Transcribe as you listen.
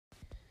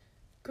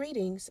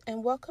Greetings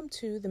and welcome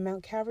to the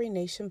Mount Calvary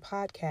Nation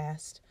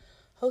podcast,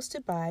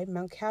 hosted by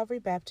Mount Calvary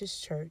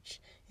Baptist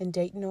Church in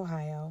Dayton,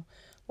 Ohio,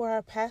 where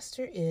our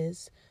pastor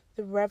is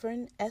the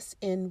Reverend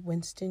S.N.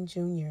 Winston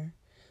Jr.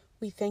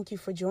 We thank you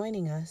for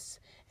joining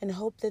us and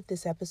hope that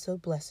this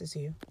episode blesses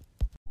you.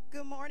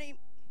 Good morning.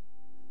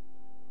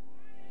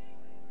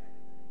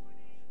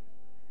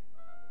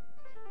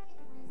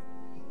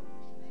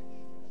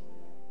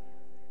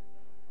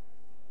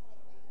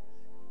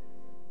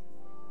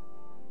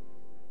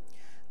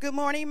 Good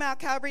morning, Mount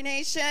Calvary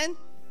Nation.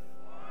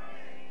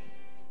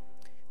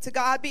 To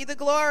God be the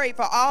glory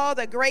for all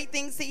the great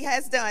things he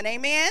has done.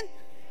 Amen.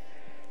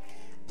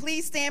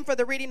 Please stand for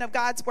the reading of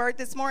God's word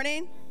this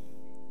morning.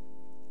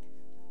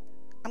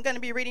 I'm going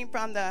to be reading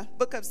from the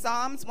book of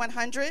Psalms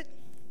 100.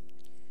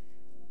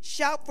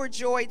 Shout for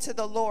joy to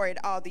the Lord,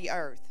 all the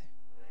earth.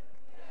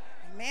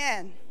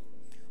 Amen.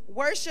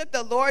 Worship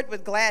the Lord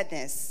with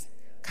gladness.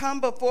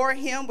 Come before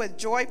him with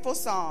joyful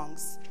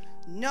songs.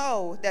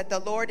 Know that the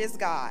Lord is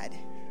God.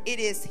 It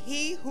is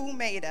he who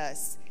made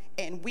us,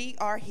 and we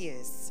are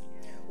his.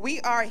 We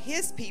are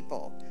his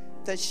people,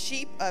 the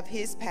sheep of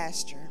his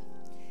pasture.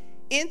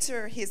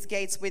 Enter his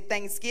gates with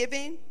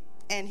thanksgiving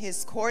and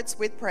his courts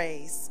with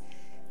praise.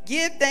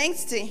 Give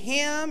thanks to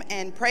him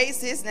and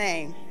praise his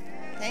name.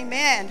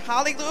 Amen.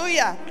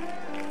 Hallelujah.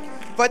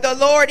 For the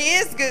Lord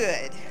is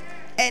good,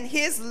 and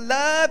his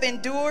love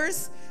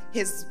endures.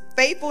 His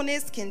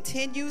faithfulness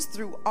continues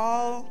through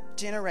all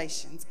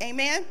generations.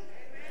 Amen.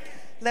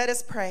 Let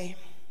us pray.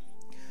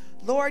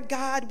 Lord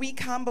God, we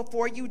come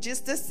before you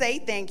just to say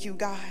thank you,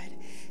 God.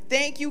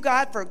 Thank you,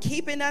 God, for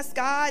keeping us,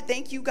 God.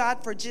 Thank you,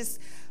 God, for just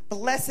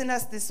blessing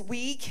us this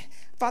week.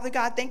 Father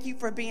God, thank you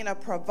for being a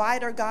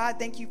provider, God.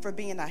 Thank you for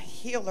being a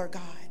healer,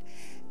 God.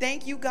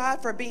 Thank you,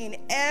 God, for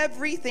being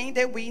everything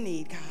that we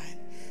need, God.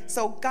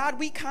 So, God,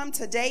 we come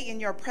today in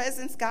your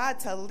presence, God,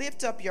 to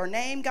lift up your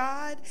name,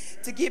 God,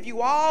 to give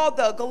you all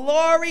the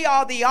glory,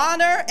 all the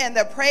honor, and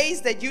the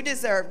praise that you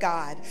deserve,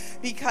 God,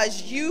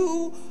 because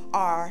you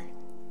are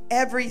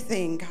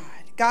everything, God.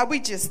 God, we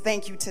just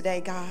thank you today,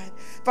 God.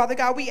 Father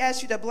God, we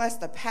ask you to bless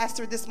the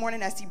pastor this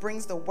morning as he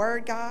brings the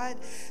word, God.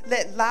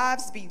 Let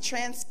lives be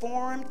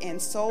transformed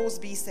and souls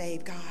be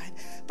saved, God.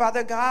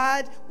 Father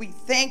God, we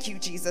thank you,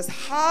 Jesus.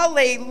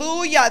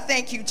 Hallelujah.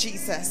 Thank you,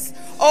 Jesus.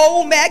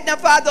 Oh,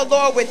 magnify the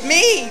Lord with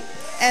me,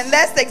 and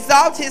let's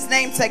exalt his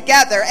name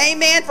together.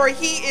 Amen. For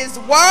he is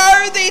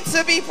worthy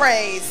to be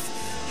praised.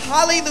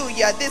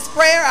 Hallelujah. This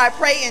prayer I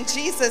pray in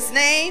Jesus'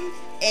 name.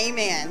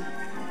 Amen.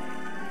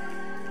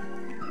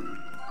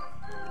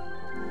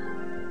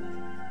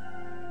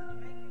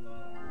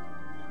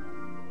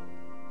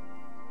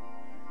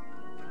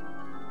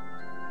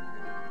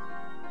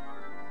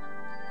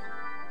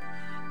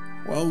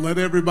 Well, let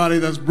everybody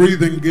that's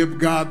breathing give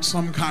God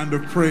some kind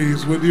of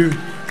praise, would you?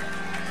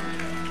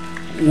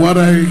 What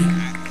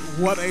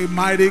a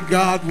mighty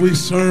God we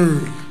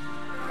serve.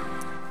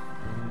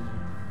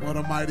 What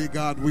a mighty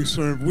God we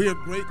serve. We are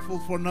grateful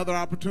for another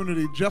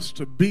opportunity just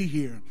to be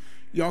here.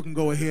 Y'all can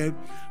go ahead.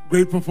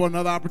 Grateful for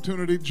another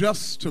opportunity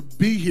just to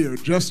be here.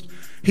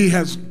 He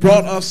has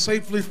brought us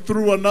safely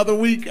through another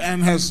week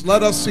and has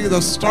let us see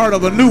the start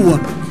of a new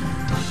one.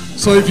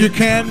 So if you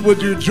can, would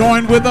you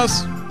join with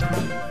us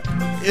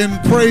in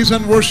praise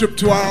and worship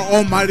to our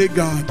Almighty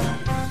God?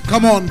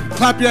 Come on,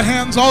 clap your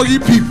hands, all ye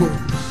people.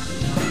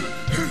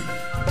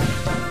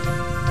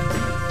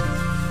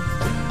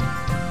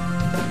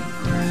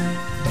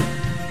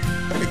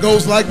 It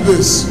goes like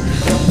this.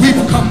 We've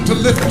come to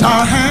lift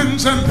our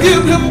hands and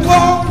give him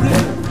glory.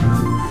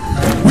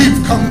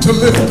 We've come to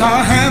lift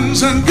our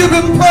hands and give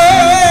him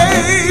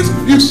praise.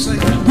 You say,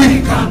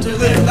 we come to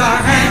lift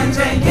our hands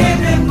and give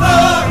him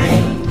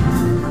glory.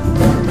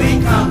 We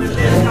come to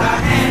lift our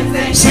hands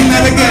and sing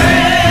that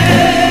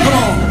again. Come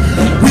on.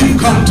 We've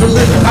come to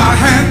lift our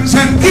hands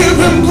and give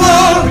him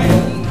glory.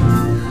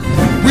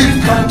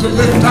 We've come to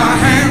lift our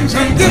hands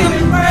and give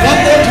him praise.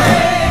 One more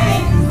time.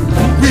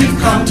 We've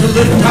come to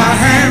lift our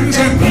hands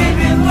and give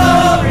him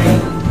glory.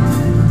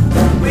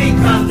 We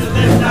come to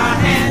lift our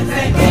hands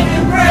and give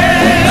him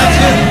praise.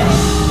 That's it.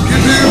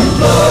 Give him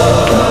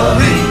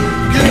glory.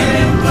 Give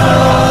him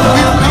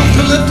glory. We've come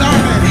to lift our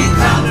hands. We've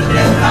come to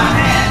lift our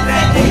hands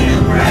and give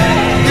him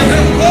praise. Give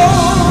him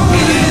glory.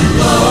 Give him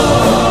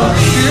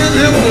glory. Give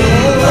him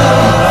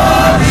glory.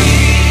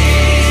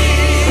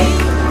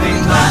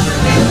 We've come to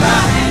lift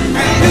our hands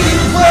and give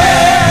him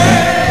praise.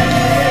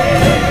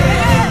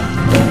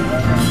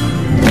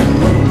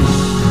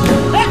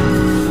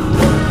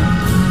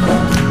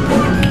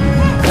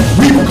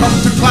 We've come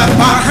to clap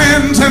our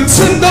hands and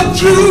send up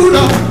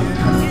Judah.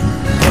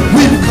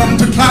 We've come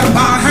to clap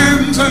our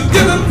hands and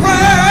give him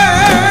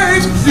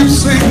praise. You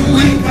sing,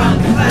 we've come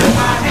to clap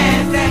our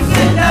hands and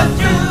send up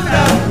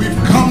Judah.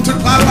 We've come to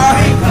clap our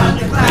hands. We've come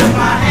to clap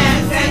our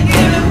hands and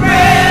give him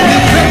praise.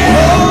 Give him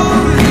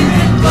glory. Give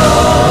him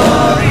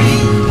glory.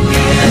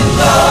 Give him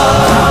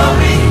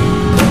glory.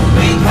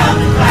 We've come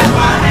to clap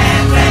our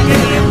hands and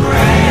give him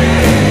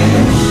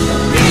praise.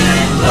 Give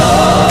him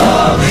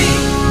glory.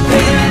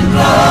 Give him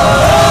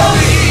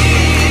glory.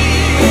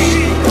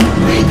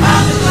 We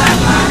come to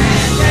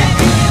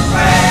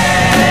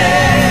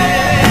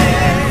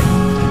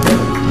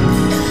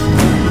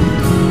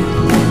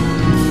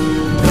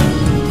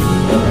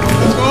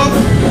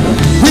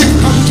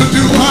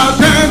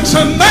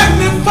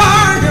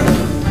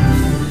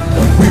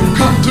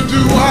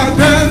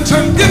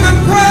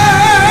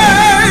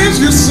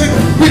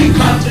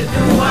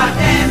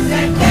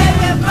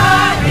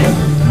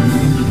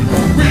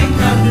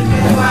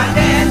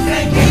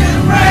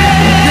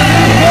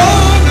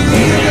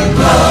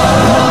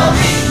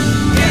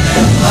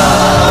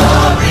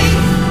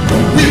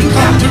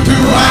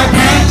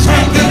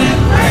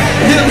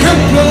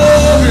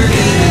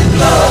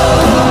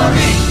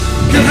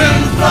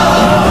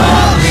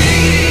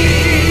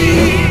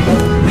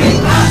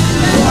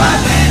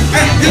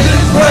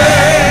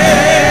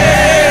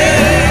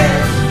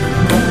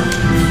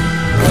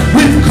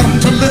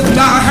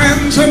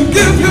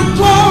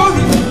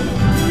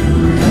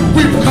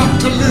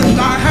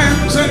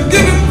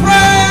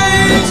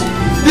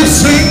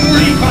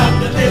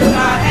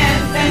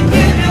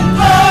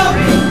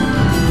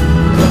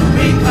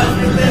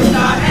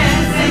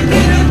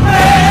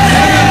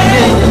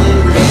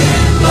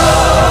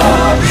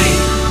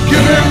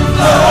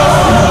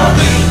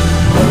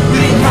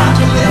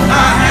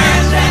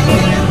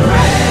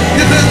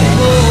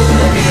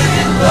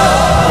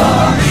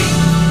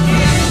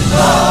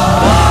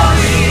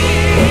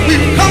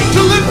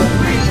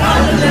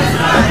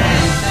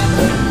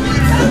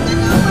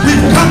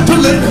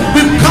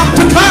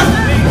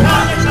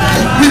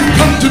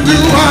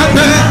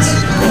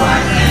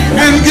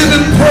give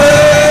him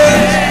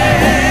praise.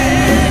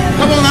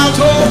 Come on,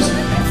 altos.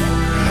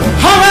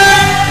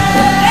 Hallelujah.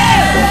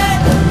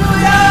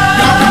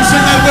 Y'all can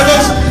sing that with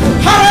us.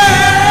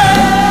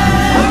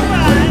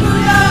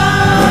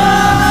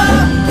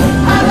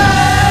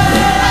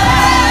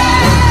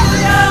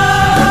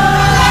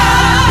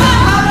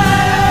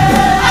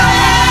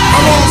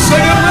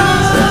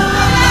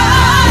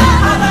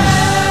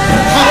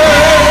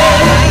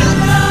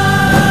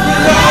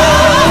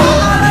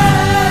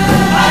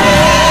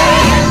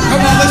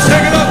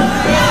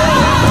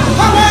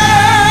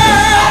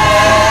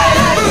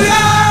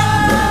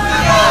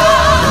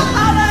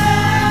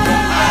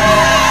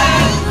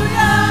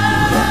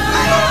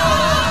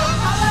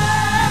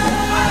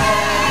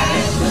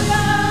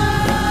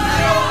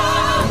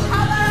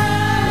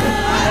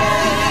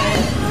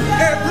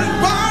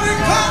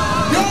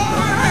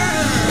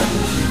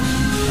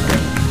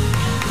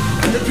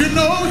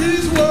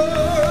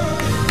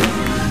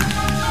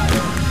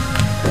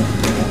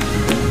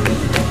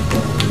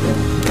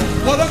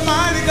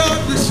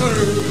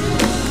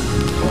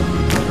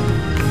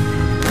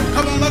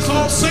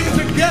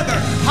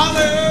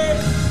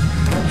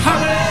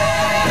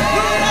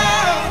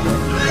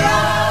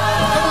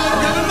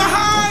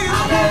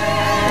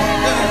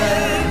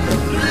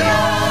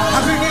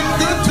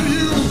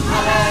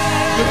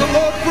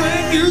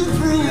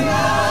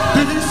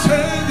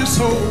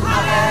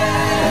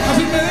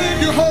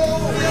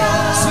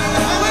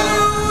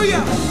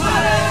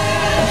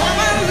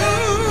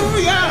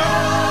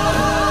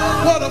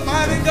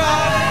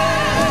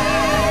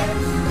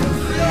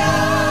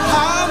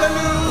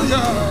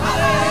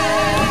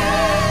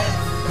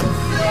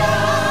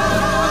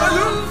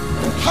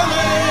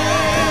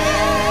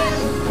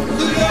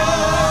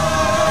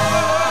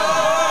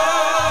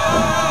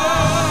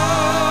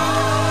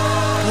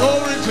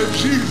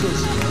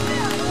 Jesus.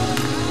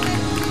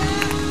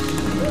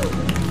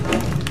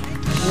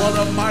 What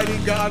a mighty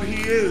God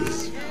he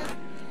is.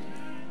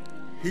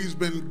 He's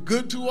been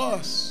good to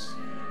us,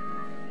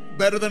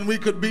 better than we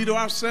could be to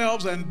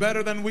ourselves and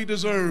better than we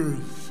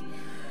deserve.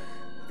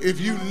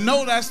 If you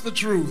know that's the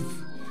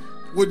truth,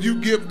 would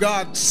you give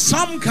God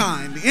some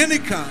kind, any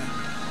kind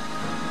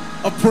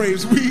of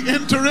praise? We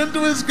enter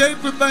into his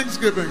gate with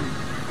thanksgiving.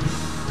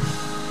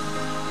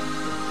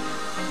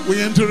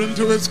 We enter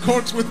into his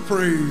courts with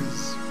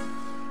praise.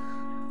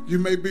 You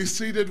may be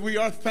seated. We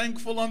are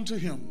thankful unto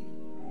him,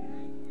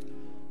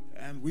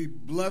 and we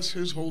bless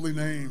his holy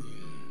name.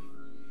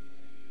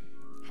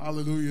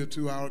 Hallelujah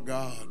to our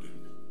God.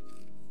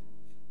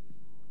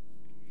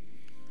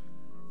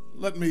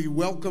 Let me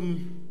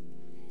welcome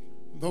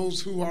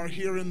those who are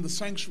here in the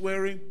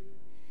sanctuary,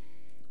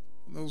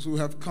 those who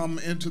have come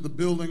into the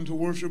building to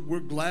worship.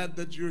 We're glad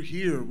that you're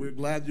here. We're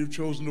glad you've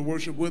chosen to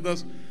worship with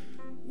us.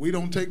 We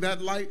don't take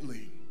that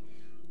lightly.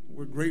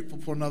 We're grateful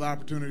for another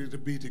opportunity to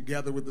be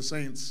together with the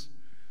saints.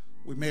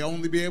 We may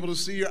only be able to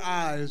see your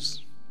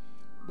eyes,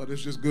 but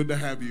it's just good to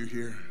have you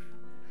here.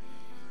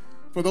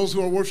 For those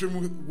who are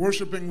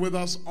worshiping with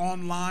us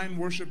online,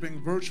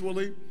 worshiping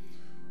virtually,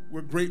 we're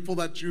grateful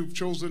that you've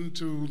chosen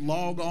to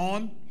log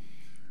on.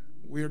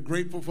 We are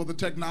grateful for the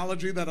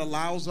technology that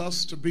allows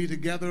us to be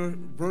together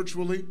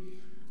virtually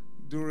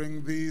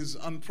during these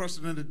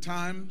unprecedented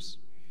times.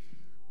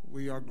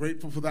 We are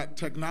grateful for that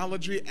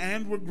technology,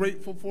 and we're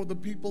grateful for the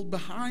people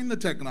behind the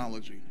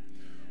technology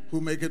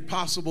who make it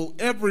possible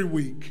every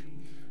week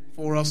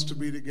for us to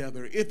be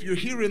together. If you're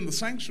here in the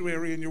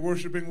sanctuary and you're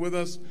worshiping with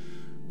us,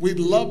 we'd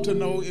love to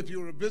know. If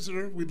you're a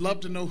visitor, we'd love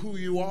to know who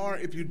you are.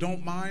 If you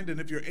don't mind, and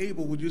if you're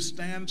able, would you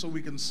stand so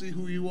we can see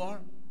who you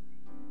are?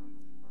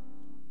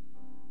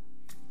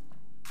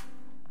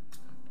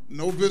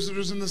 No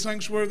visitors in the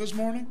sanctuary this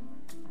morning?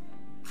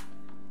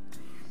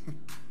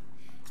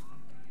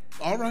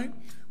 All right.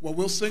 Well,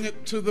 we'll sing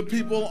it to the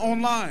people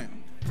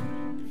online.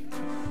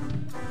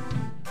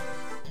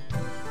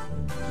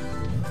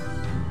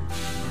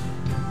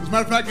 As a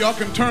matter of fact, y'all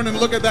can turn and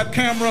look at that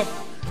camera,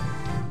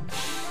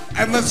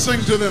 and let's sing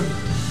to them.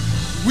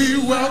 We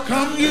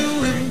welcome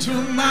you into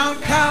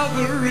Mount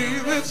Calvary,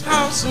 this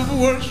house of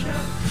worship.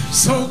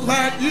 So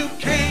glad you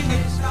came.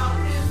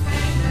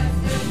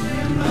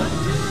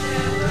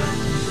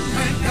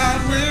 Thank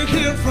God we're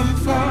here from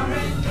far.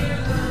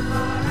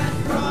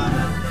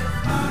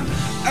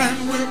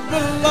 And with the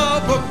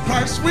love of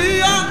Christ,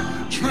 we are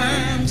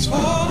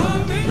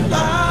transforming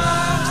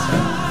lives.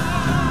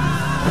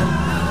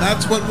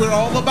 That's what we're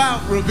all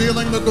about,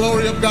 revealing the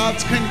glory of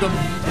God's kingdom.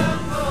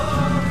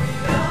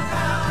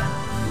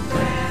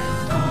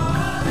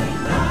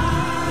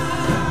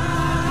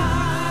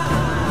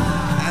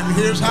 And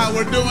here's how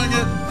we're doing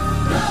it.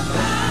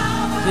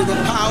 Through the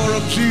power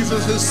of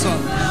Jesus, his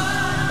Son.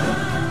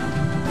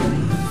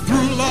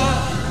 Through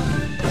love,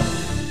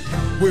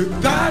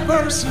 with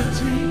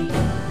diversity,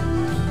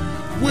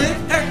 with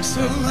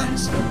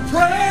excellence,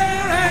 prayer,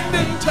 and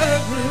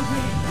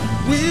integrity,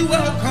 we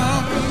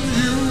welcome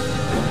you.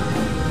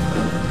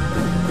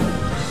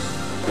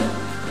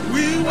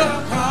 We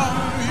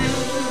welcome you.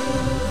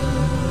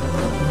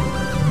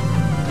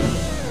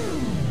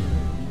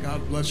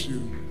 God bless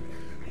you.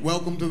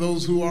 Welcome to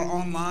those who are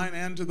online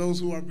and to those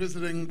who are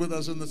visiting with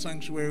us in the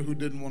sanctuary who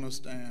didn't want to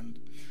stand.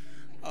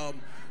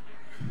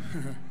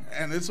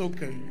 And it's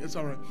okay. It's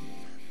all right.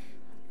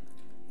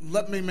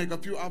 Let me make a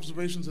few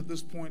observations at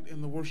this point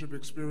in the worship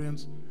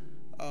experience.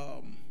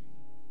 And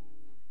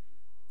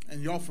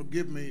y'all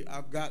forgive me,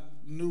 I've got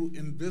new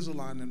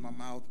Invisalign in my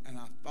mouth, and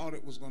I thought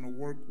it was going to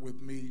work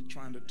with me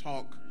trying to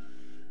talk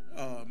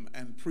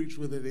and preach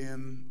with it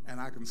in, and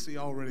I can see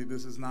already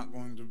this is not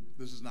going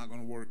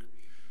to work.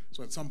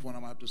 So at some point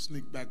I'm going to have to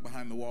sneak back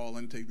behind the wall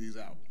and take these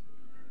out.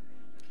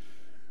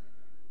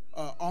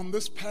 On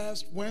this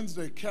past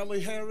Wednesday,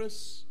 Kelly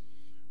Harris,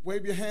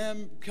 wave your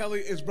hand. Kelly,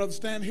 is Brother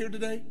Stan here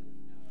today?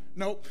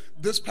 Nope.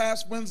 This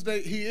past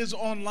Wednesday, he is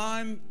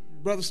online.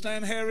 Brother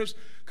Stan Harris,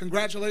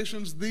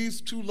 congratulations.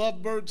 These two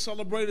lovebirds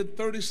celebrated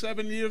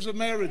 37 years of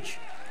marriage.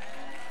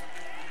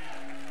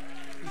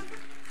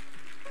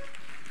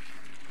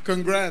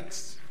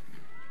 Congrats.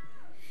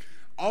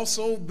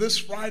 Also, this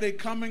Friday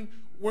coming,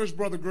 where's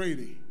Brother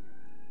Grady?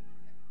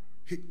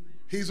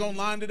 He's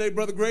online today.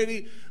 Brother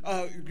Grady,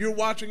 you're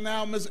watching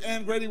now. Ms.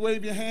 Ann Grady,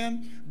 wave your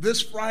hand.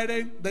 This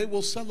Friday, they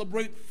will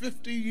celebrate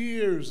 50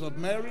 years of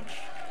marriage.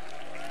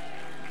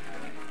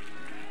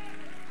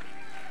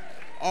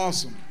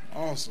 Awesome.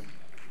 Awesome.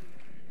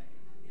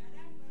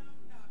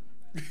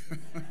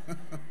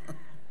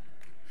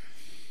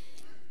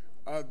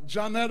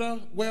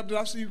 Jonetta Webb, did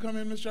I see you come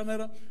in, Miss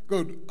Jonetta?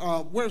 Good.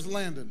 Where's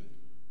Landon?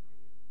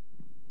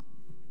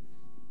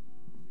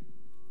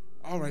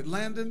 All right,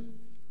 Landon,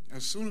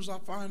 as soon as I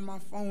find my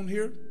phone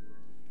here,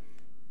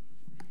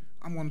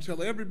 I'm going to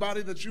tell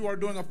everybody that you are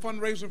doing a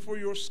fundraiser for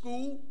your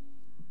school.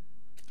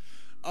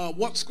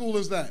 What school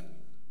is that?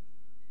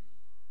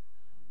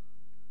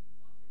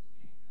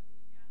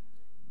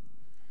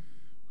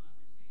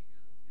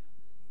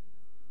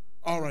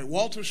 All right,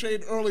 Walter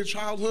Shade Early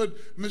Childhood.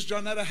 Miss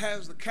Jonetta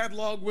has the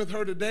catalog with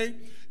her today.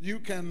 You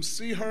can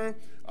see her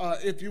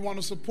if you want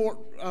to support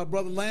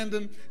Brother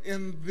Landon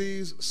in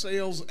these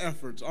sales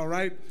efforts. All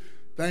right,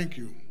 thank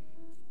you.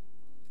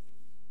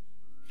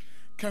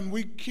 Can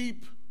we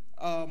keep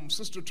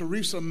Sister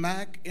Teresa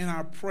Mack in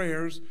our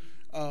prayers?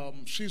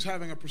 She's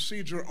having a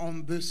procedure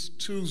on this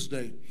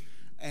Tuesday,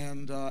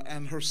 and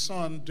her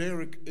son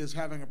Derek is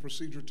having a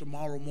procedure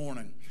tomorrow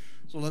morning.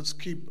 So let's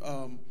keep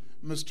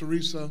Miss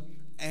Teresa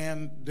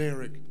and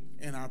Derek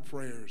in our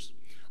prayers.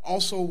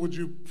 Also, would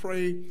you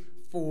pray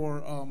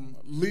for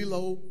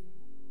Lilo?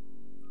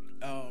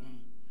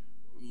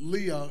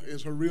 Leah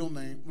is her real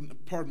name.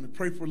 Pardon me.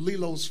 Pray for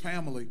Lilo's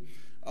family.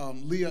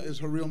 Leah is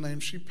her real name.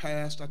 She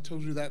passed. I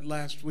told you that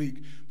last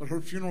week. But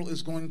her funeral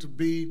is going to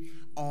be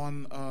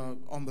on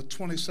the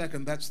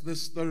 22nd. That's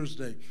this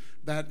Thursday.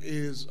 That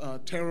is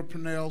Tara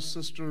Purnell,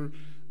 Sister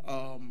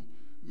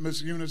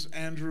Miss Eunice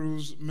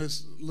Andrews,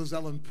 Miss Liz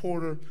Ellen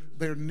Porter,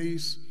 their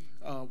niece.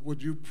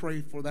 Would you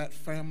pray for that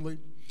family?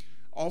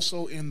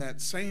 Also in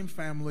that same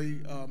family,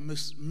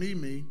 Miss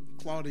Mimi,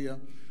 Claudia,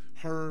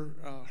 her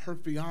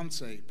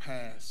fiance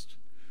passed,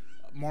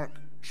 Mark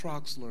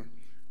Troxler,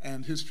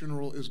 and his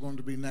funeral is going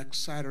to be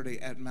next Saturday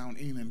at Mount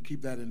Enon.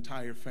 Keep that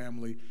entire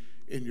family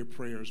in your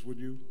prayers, would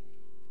you?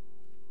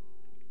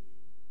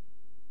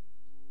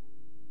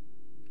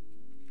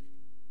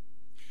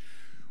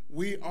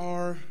 We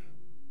are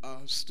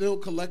still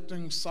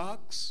collecting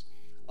socks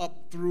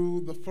up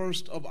through the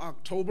 1st of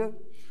October.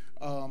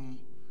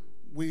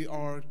 We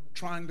are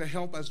trying to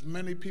help as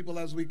many people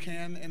as we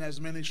can in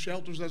as many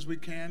shelters as we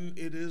can.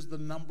 It is the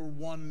number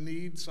one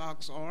need,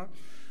 socks are,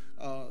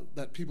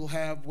 that people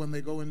have when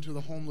they go into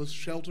the homeless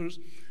shelters.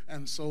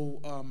 And so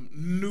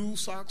new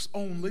socks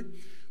only.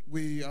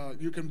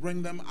 You can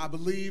bring them. I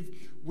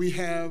believe we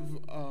have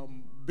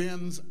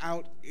bins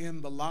out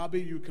in the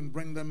lobby. You can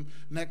bring them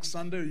next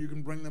Sunday, or you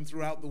can bring them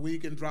throughout the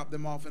week and drop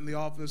them off in the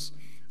office.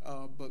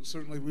 But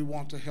certainly we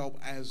want to help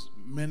as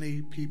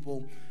many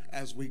people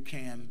as we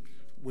can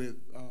with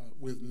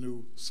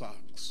new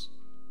socks.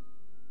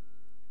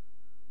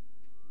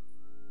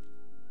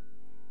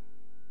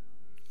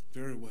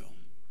 Very well.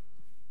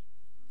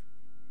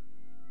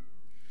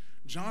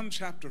 John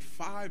chapter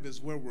 5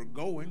 is where we're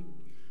going.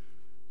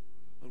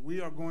 But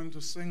we are going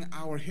to sing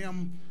our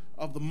hymn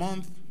of the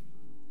month.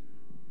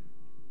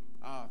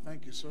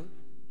 Thank you, sir.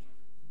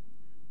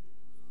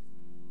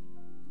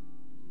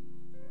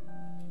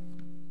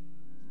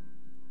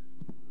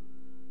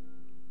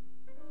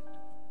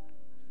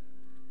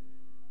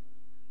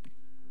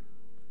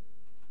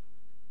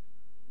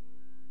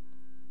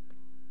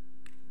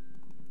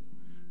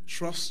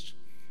 Trust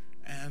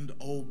and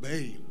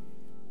obey.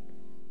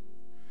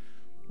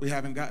 We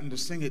haven't gotten to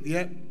sing it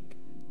yet,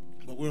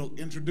 but we'll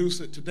introduce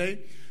it today.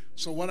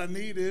 So what I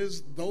need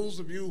is those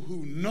of you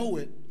who know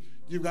it,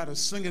 you've got to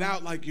sing it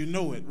out like you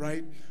know it,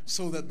 right?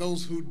 So that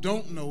those who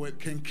don't know it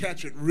can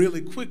catch it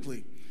really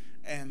quickly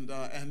and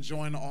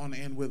join on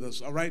in with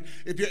us, all right?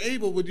 If you're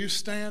able, would you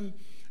stand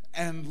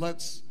and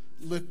let's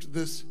lift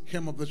this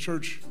hymn of the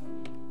church.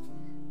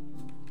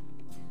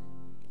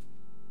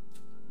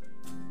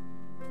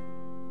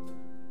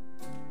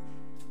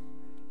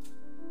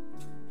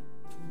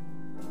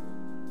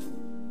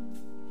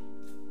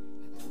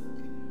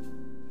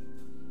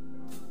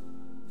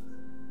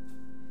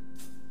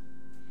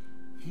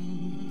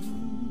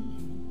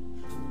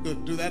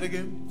 Good. Do that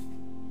again.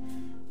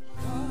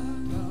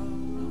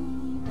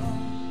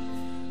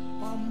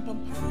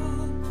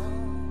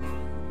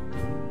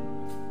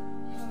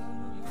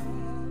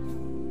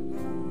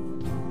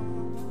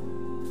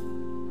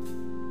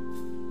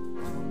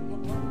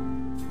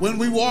 When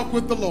we walk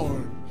with the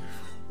Lord,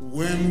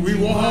 when we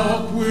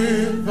walk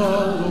with the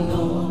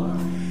Lord,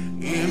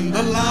 in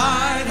the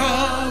light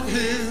of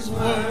His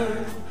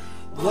word,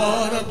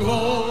 what a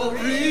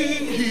glory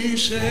He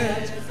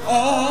sheds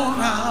on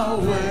our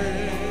way.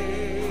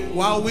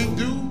 While we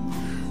do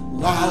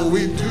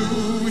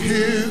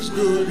His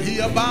good, He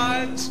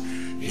abides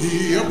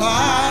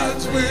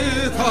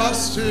with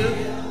us still,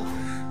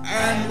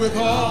 and with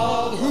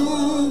all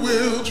who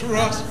will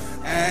trust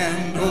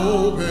and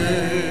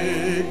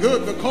obey.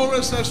 Good. The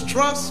chorus says,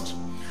 trust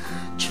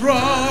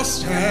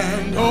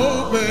and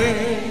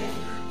obey,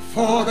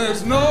 for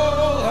there's no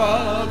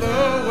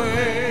other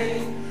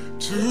way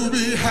to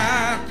be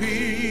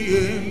happy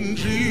in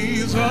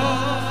Jesus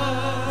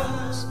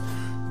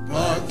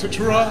but to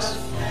trust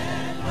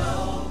and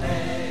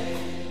obey.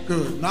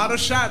 Good. Not a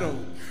shadow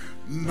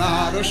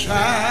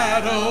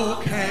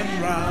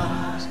can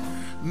rise,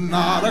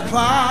 not a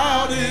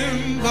cloud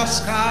in the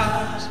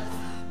skies,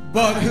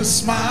 but His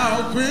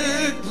smile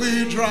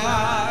quickly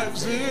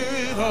drives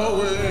it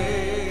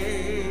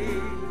away.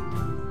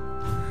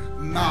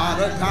 Not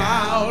a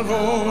doubt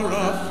or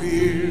a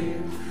fear,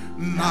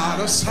 not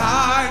a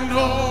sigh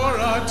nor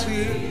a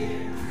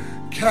tear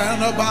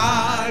can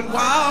abide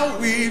while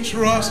we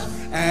trust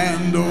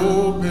and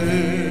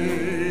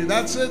obey.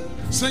 That's it.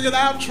 Sing it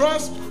out.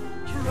 Trust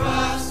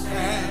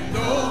and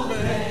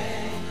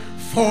obey,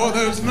 for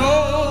there's no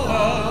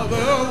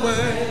other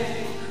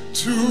way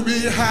to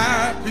be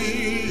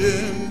happy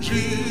in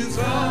Jesus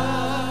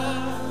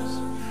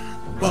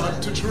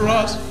but to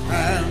trust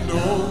and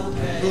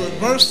obey. Good.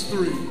 Verse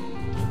 3.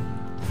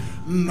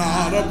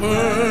 Not a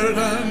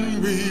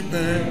burden we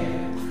bear,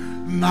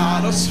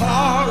 not a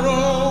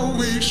sorrow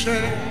we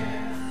share,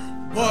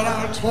 but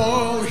our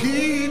toil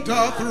He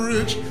doth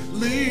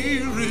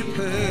richly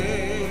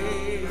repay.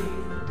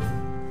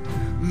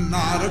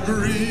 Not a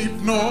grief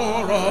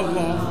nor a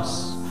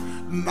loss,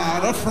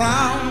 not a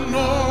frown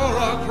nor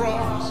a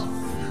cross,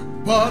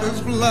 but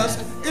is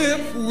blessed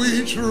if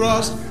we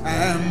trust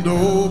and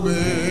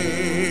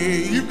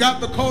obey. You've got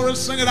the chorus,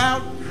 sing it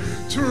out.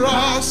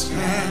 Trust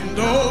and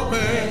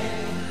obey,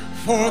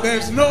 for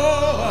there's no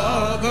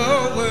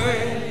other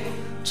way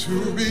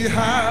to be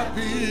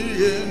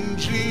happy in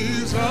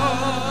Jesus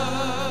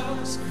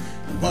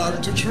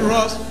but to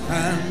trust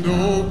and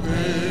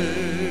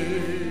obey.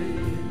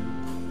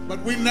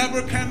 But we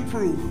never can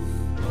prove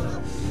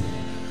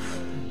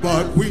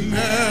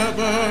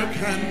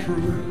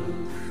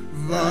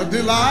the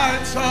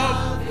delights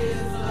of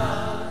His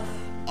love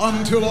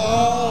until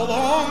all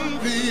on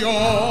the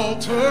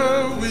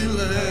altar we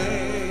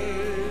lay.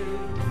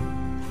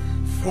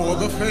 For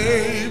the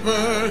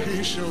favor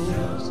He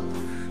shows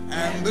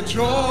and the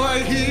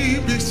joy He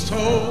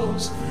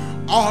bestows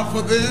are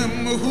for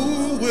them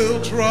who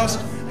will trust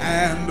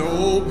and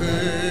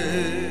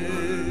obey.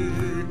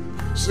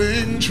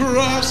 Sing,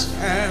 trust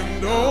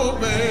and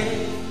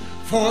obey,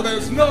 for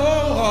there's no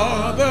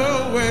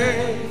other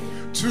way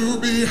to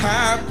be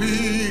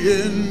happy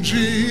in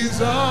Jesus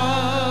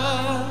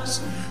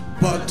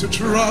but to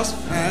trust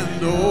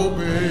and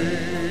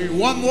obey.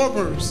 One more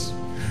verse.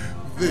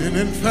 Then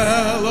in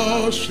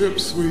fellowship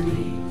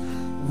sweet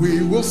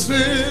we will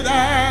sit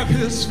at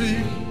His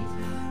feet,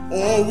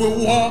 or we'll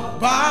walk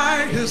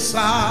by His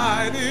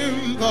side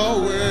in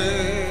the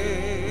way.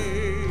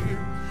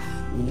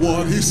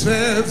 What He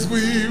says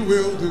we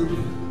will do,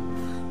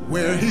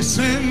 where He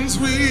sends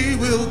we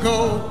will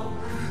go.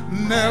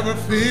 Never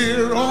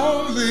fear,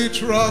 only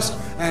trust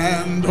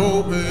and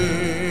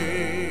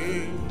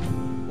obey.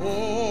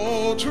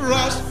 Oh,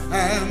 trust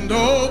and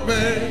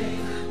obey,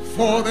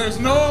 for there's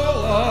no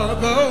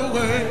other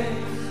way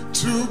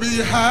to be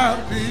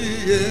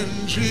happy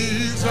in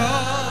Jesus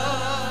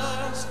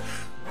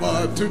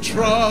but to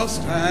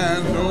trust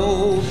and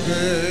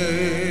obey.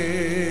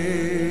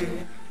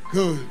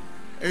 Good.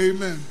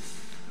 Amen.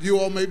 You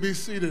all may be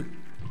seated.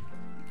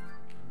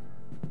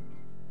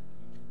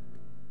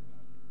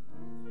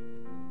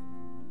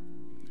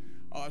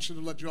 Oh, I should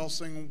have let you all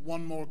sing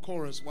one more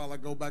chorus while I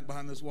go back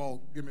behind this wall.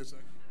 Give me a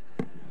second.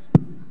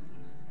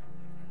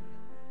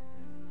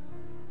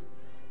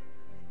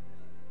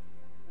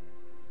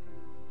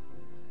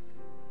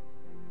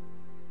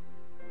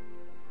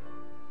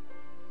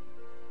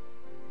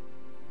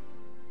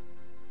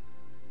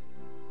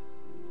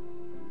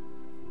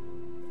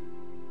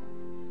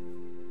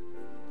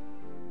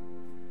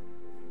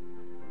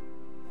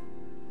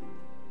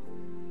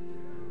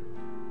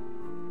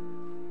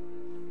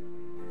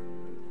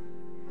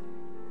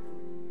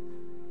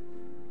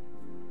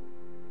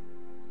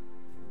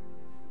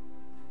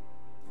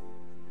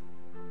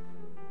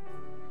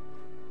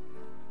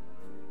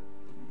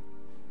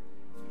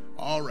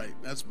 All right,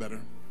 that's better.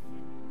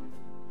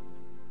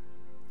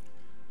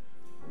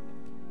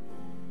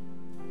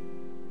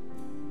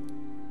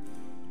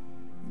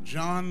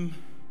 John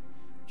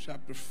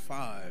chapter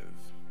 5.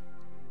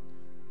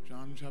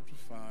 John chapter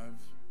 5,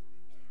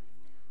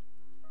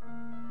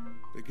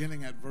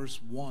 beginning at verse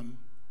 1.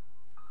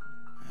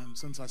 And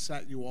since I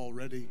sat you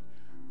already,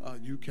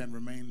 you can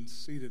remain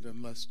seated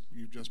unless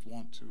you just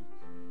want to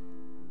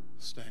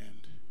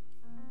stand.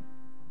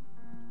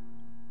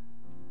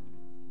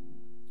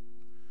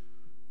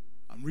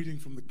 I'm reading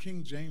from the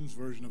King James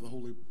Version of the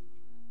Holy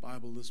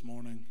Bible this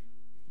morning.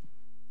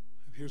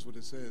 And here's what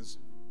it says.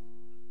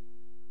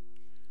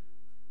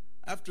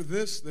 After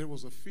this, there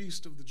was a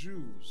feast of the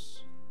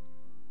Jews,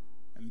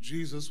 and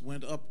Jesus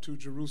went up to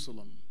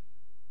Jerusalem.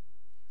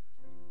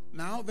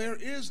 Now there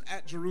is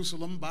at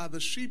Jerusalem by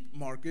the sheep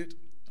market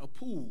a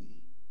pool,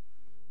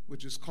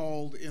 which is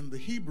called in the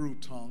Hebrew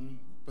tongue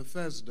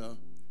Bethesda,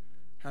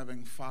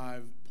 having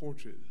 5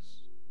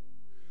 porches.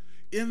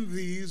 In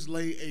these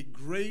lay a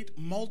great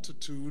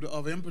multitude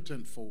of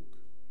impotent folk,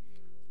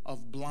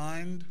 of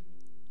blind,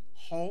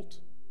 halt,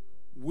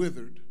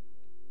 withered,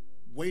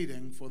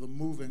 waiting for the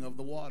moving of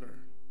the water.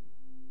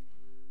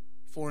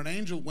 For an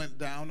angel went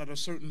down at a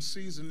certain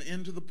season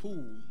into the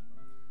pool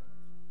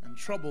and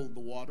troubled the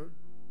water.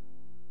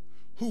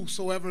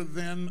 Whosoever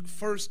then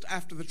first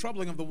after the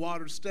troubling of the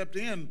water stepped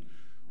in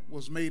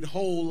was made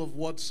whole of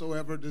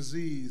whatsoever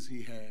disease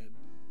he had.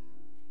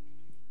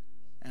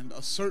 And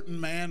a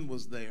certain man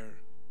was there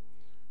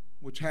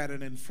which had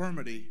an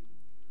infirmity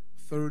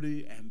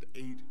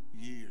 38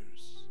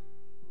 years.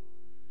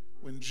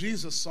 When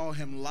Jesus saw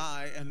him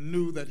lie and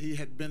knew that he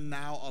had been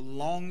now a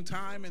long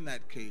time in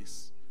that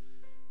case,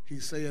 he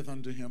saith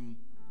unto him,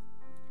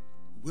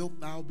 Wilt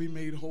thou be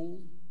made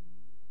whole?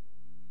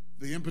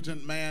 The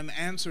impotent man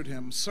answered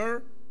him,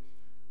 Sir,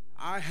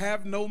 I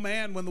have no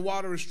man when the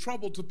water is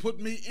troubled to put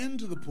me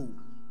into the pool.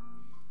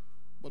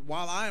 But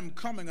while I am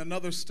coming,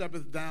 another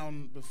steppeth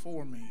down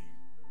before me.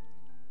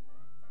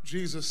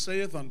 Jesus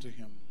saith unto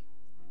him,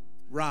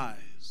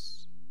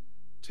 Rise,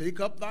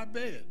 take up thy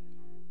bed,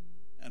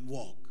 and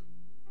walk.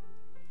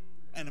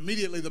 And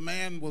immediately the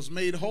man was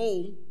made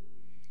whole,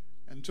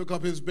 and took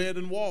up his bed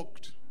and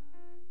walked.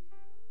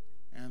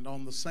 And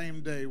on the same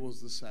day was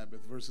the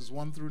Sabbath. Verses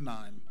 1 through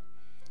 9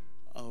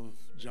 of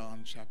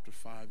John chapter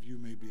 5. You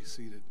may be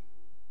seated.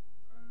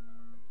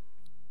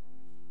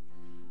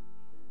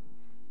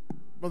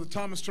 Brother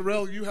Thomas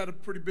Terrell, you had a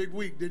pretty big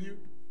week, didn't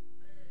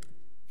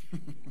you?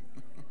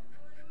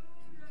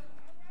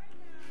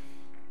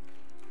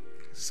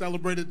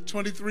 Celebrated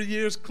 23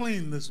 years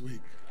clean this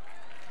week.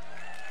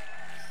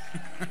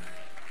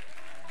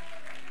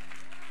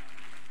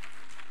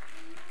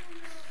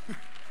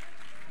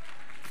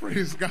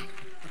 Praise God.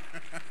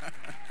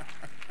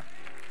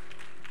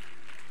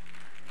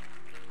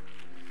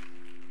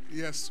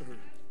 Yes, sir.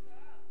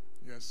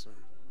 Yes, sir.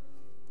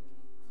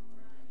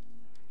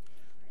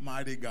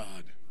 Mighty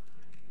God.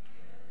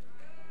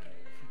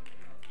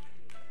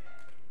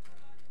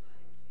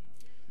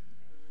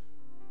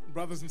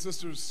 Brothers and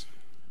sisters,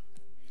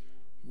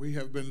 we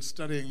have been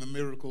studying the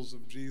miracles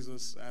of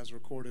Jesus as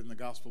recorded in the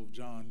Gospel of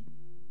John.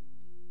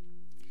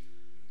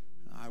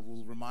 I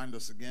will remind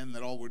us again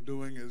that all we're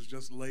doing is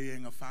just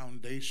laying a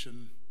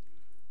foundation,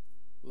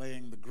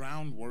 laying the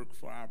groundwork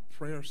for our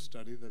prayer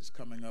study that's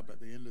coming up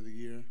at the end of the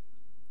year.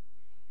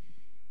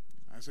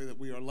 I say that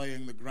we are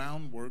laying the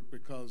groundwork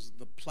because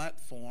the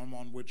platform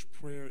on which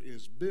prayer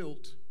is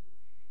built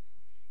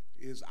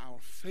is our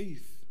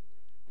faith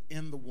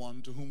in the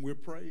one to whom we're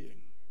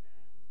praying.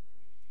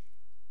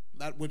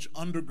 That which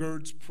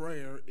undergirds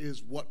prayer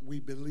is what we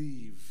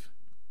believe.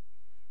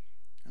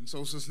 And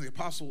so since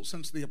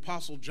the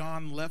apostle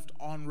John left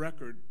on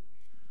record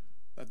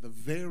that the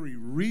very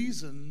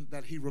reason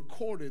that he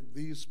recorded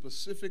these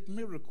specific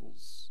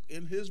miracles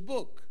in his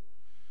book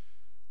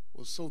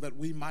was so that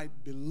we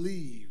might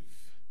believe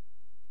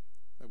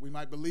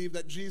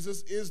that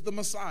Jesus is the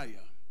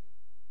Messiah,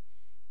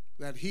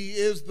 that he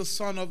is the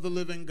Son of the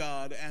living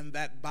God, and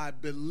that by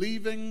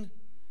believing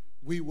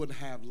we would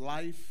have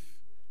life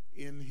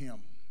in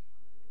him.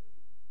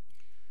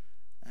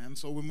 And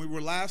so when we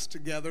were last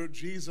together,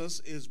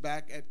 Jesus is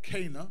back at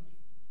Cana.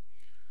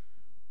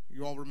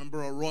 You all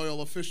remember a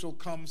royal official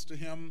comes to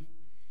him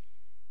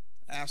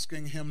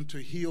asking him to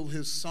heal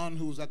his son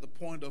who was at the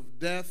point of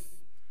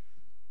death.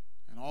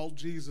 And all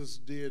Jesus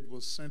did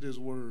was send his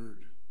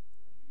word.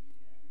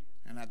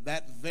 And at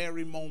that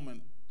very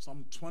moment,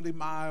 some 20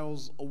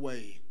 miles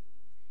away,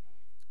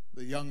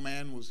 the young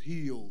man was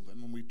healed.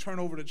 And when we turn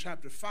over to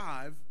chapter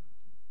 5,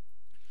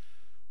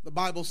 the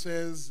Bible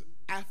says,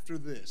 after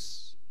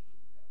this,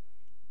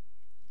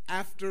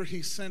 after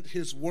he sent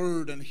his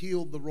word and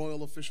healed the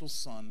royal official's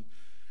son,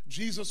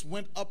 Jesus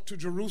went up to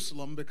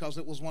Jerusalem because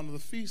it was one of the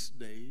feast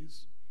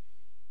days.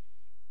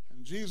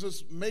 And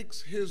Jesus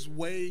makes his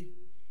way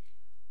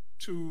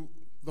to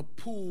the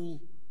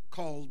pool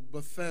called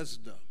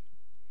Bethesda,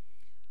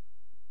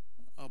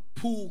 a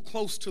pool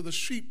close to the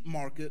sheep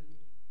market,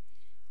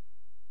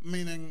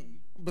 meaning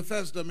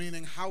Bethesda,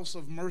 meaning house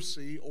of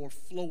mercy or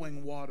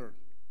flowing water.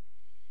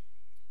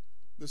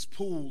 This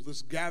pool,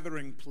 this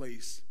gathering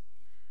place,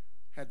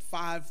 had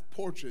 5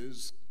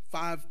 porches,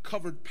 5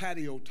 covered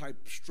patio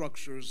type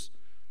structures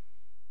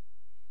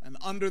And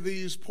under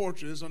these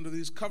porches, under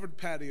these covered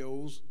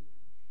patios,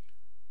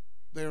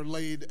 there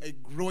laid a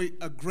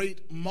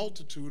great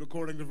multitude,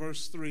 according to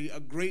verse 3, a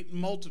great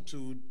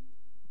multitude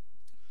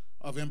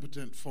of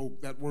impotent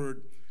folk. That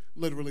word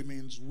literally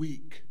means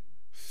weak,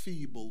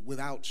 feeble,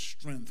 without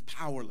strength,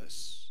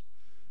 powerless.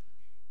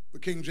 The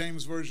King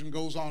James Version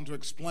goes on to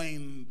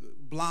explain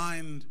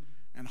blind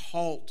and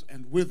halt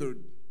and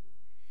withered.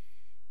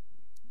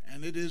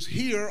 And it is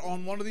here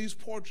on one of these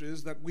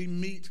porches that we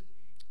meet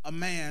a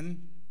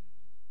man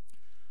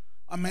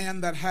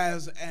that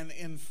has an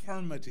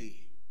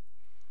infirmity.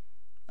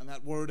 And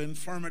that word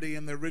infirmity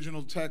in the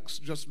original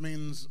text just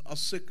means a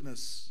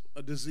sickness,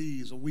 a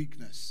disease, a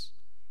weakness.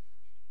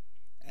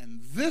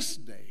 And this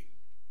day,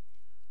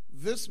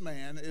 this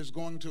man is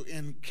going to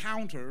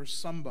encounter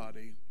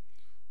somebody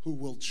who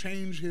will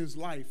change his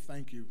life,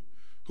 thank you,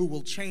 who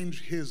will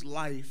change his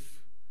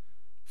life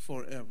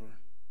forever.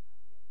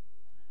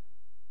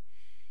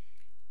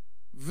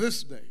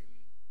 This day,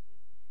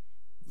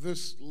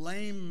 this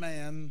lame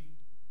man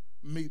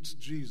meets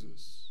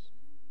Jesus.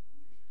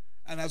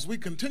 And as we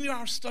continue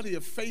our study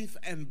of faith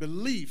and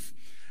belief,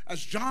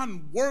 as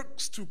John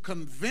works to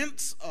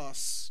convince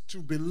us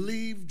to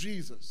believe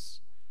Jesus,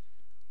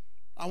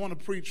 I want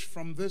to preach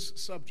from this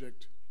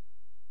subject,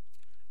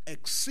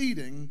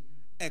 exceeding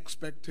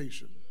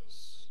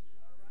expectations.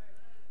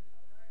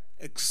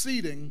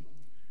 Exceeding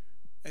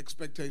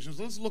expectations.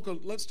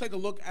 Let's take a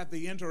look at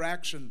the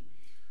interaction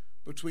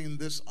between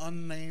this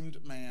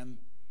unnamed man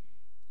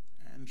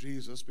and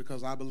Jesus,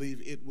 because I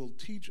believe it will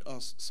teach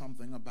us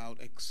something about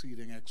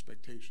exceeding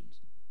expectations.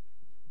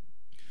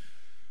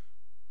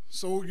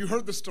 So you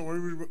heard the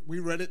story, we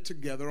read it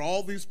together.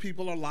 All these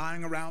people are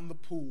lying around the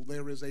pool.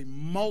 There is a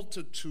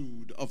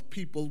multitude of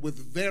people with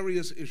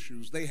various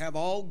issues. They have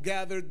all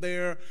gathered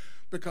there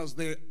because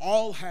they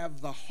all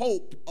have the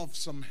hope of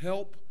some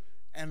help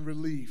and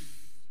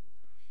relief.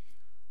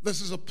 This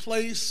is a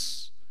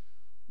place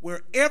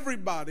where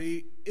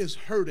everybody is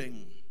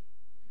hurting.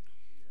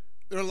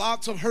 There are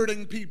lots of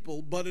hurting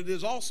people, but it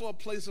is also a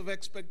place of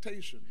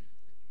expectation.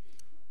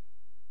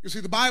 You see,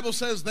 the Bible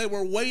says they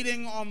were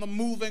waiting on the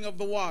moving of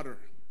the water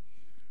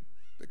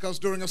because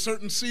during a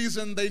certain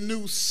season they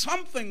knew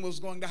something was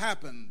going to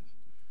happen.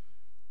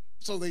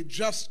 So they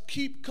just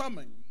keep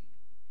coming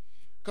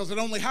because it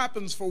only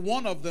happens for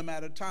one of them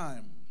at a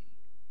time.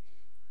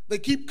 They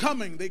keep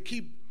coming, they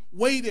keep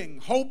waiting,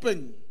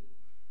 hoping,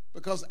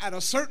 because at a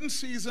certain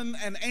season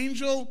an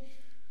angel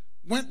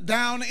went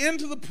down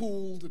into the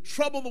pool to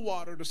trouble the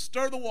water, to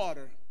stir the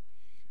water,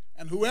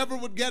 and whoever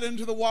would get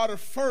into the water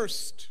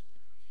first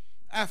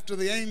after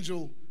the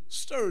angel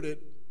stirred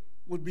it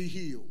would be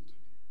healed.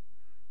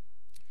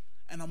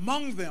 And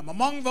among them,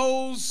 among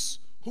those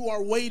who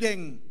are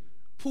waiting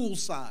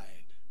poolside,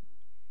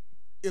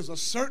 is a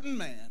certain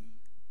man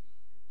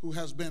who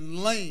has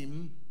been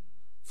lame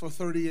for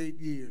 38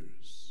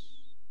 years.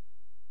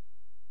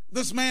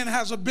 This man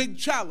has a big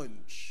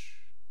challenge.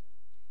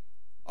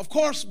 Of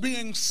course,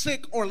 being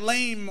sick or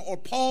lame or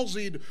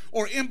palsied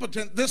or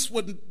impotent, this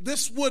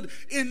would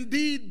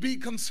indeed be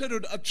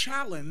considered a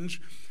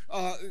challenge.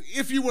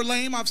 If you were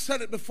lame, I've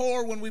said it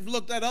before when we've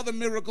looked at other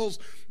miracles,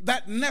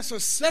 that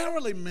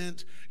necessarily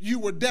meant you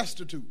were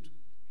destitute.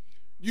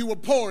 You were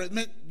poor. It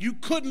meant you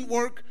couldn't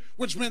work,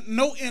 which meant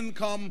no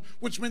income,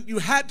 which meant you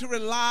had to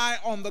rely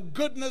on the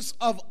goodness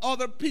of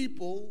other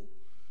people.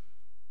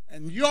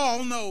 And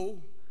y'all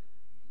know,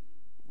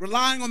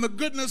 relying on the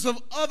goodness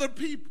of other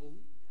people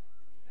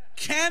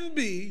can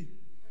be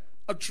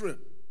a trip.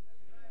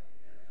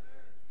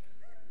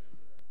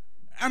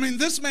 I mean,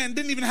 this man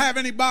didn't even have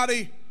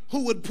anybody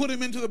who would put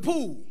him into the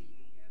pool.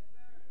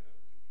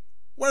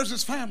 Where's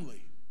his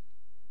family?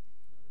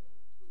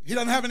 He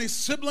doesn't have any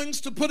siblings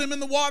to put him in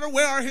the water.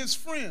 Where are his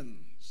friends?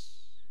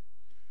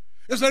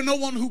 Is there no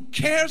one who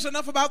cares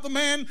enough about the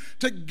man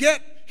to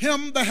get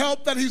him the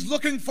help that he's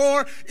looking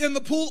for in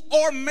the pool?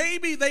 Or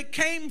maybe they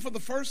came for the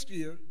first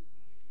year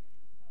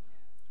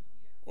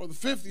or the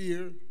 5th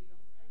year,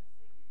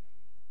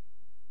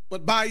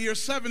 but by year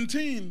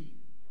 17,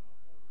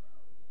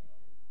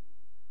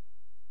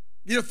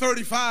 year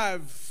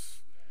 35,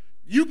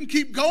 you can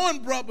keep going,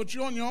 bro, but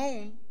you're on your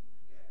own.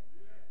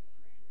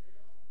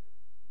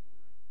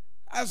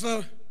 As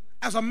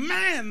a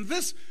man,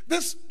 this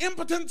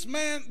impotent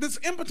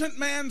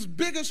man's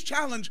biggest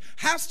challenge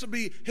has to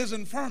be his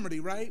infirmity,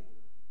 right?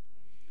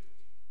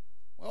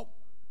 Well,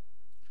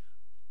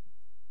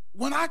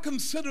 when I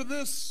consider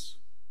this,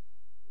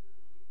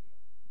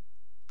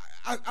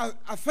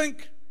 I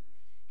think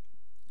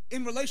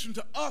in relation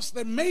to us,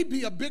 there may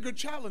be a bigger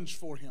challenge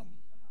for him.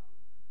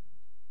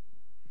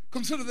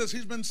 Consider this,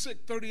 he's been sick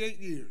 38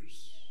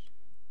 years.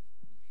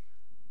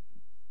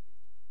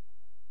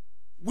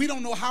 We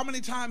don't know how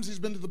many times he's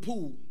been to the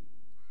pool,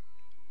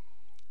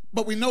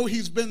 but we know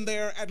he's been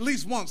there at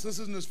least once. This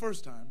isn't his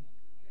first time,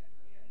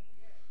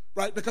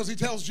 right? Because he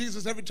tells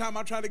Jesus, every time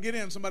I try to get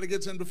in, somebody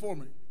gets in before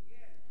me.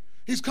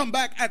 He's come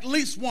back at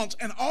least once,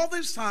 and all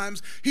these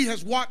times he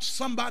has watched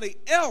somebody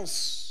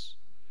else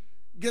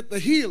get the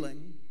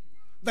healing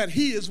that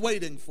he is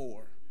waiting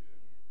for.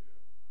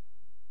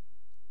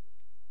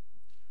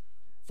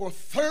 for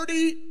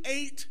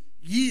 38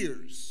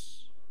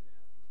 years,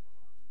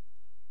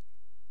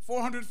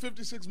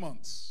 456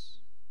 months,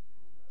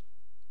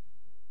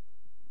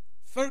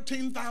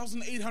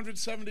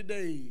 13,870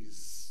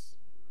 days,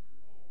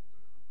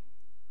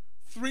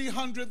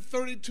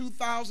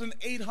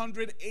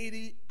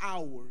 332,880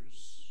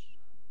 hours,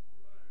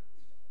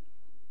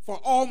 for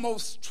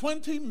almost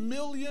 20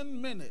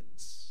 million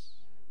minutes.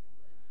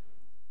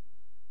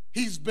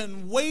 He's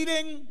been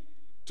waiting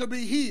to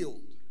be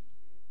healed.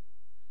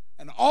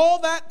 And all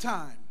that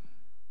time,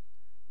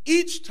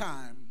 each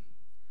time,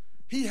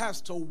 he has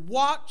to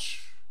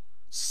watch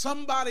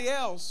somebody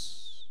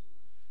else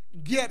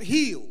get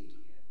healed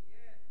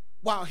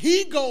while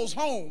he goes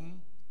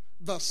home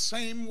the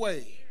same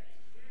way.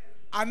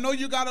 I know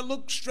you got to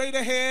look straight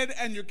ahead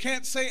and you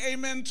can't say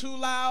amen too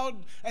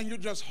loud, and you're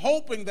just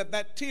hoping that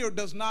that tear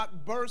does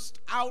not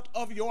burst out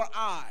of your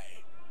eye.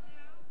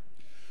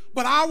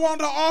 But I want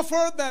to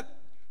offer that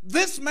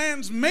this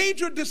man's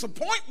major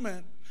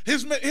disappointment,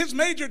 his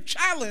major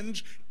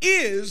challenge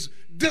is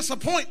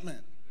disappointment.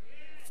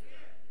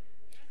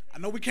 I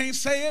know we can't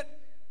say it,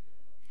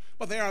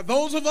 but there are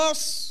those of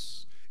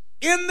us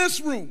in this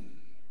room,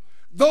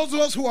 those of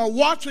us who are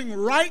watching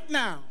right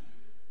now,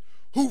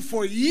 who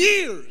for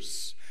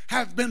years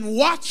have been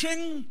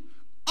watching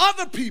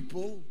other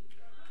people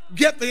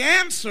get the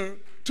answer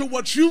to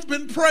what you've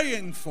been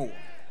praying for.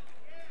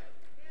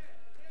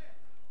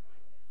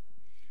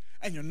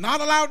 And you're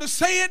not allowed to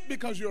say it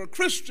because you're a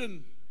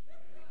Christian.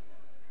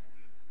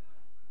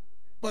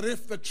 But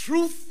if the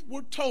truth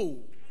were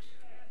told,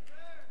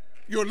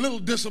 you're a little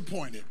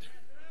disappointed.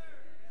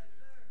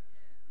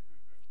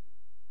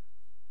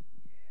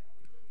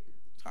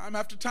 Time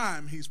after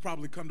time, he's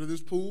probably come to this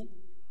pool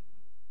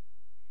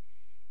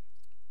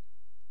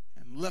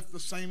and left the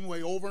same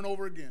way over and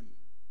over again.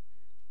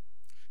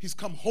 He's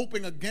come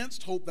hoping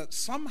against hope that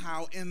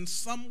somehow, in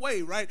some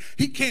way, right?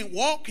 He can't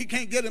walk. He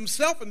can't get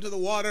himself into the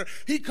water.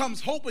 He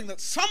comes hoping that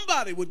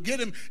somebody would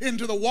get him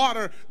into the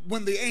water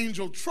when the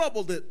angel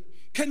troubled it.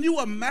 Can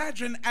you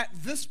imagine at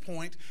this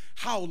point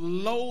how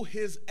low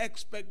his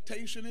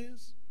expectation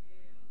is?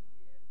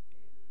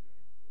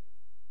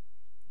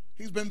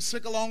 He's been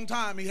sick a long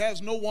time. He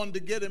has no one to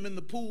get him in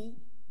the pool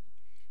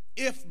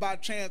if by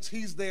chance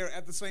he's there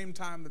at the same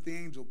time that the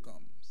angel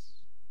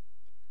comes.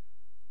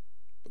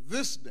 But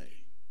this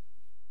day,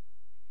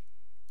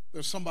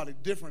 there's somebody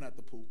different at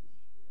the pool.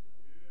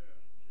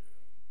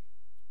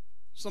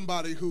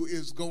 Somebody who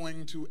is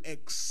going to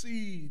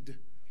exceed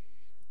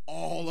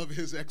all of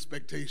his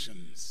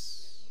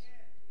expectations.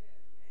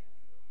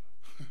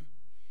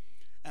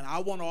 And I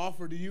want to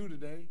offer to you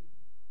today,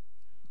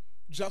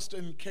 just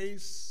in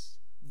case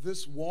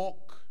this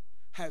walk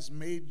has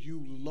made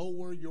you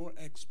lower your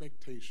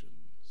expectations.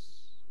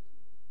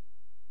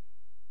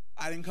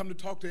 I didn't come to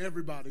talk to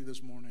everybody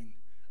this morning.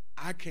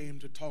 I came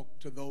to talk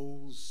to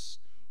those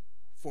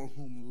for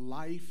whom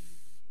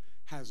life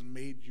has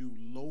made you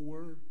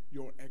lower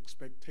your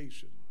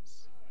expectations.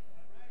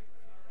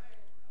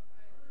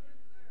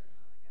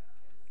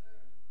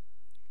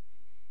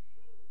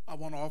 I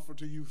want to offer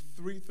to you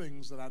three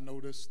things that I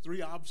noticed,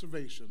 three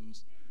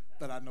observations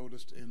that I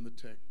noticed in the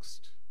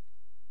text.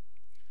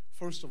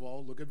 First of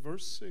all, look at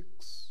verse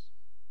 6.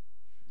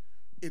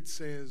 It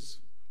says,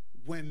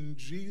 when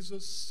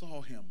Jesus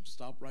saw him.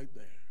 Stop right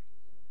there.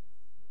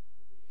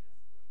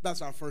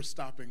 That's our first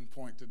stopping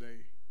point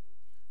today.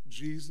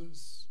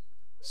 Jesus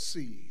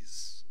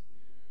sees.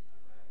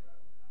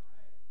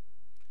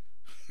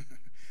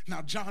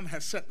 Now, John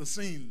has set the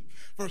scene.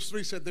 Verse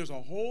 3 said there's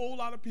a whole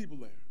lot of people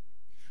there.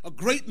 A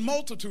great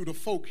multitude of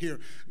folk here.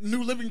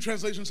 New Living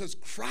Translation says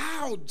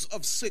crowds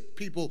of sick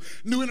people.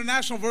 New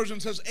International Version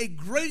says a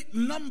great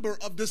number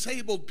of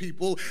disabled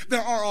people.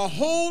 There are a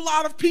whole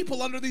lot of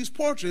people under these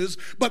porches,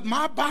 but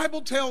my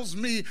Bible tells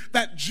me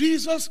that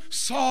Jesus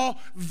saw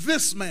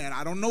this man.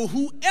 I don't know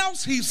who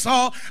else he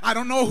saw. I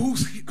don't know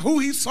who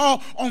he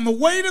saw on the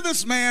way to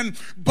this man,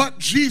 but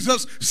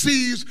Jesus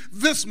sees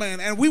this man.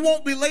 And we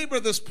won't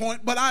belabor this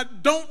point, but I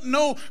don't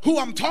know who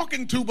I'm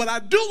talking to, but I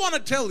do want to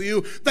tell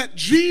you that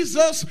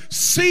Jesus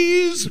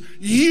sees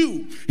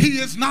you. He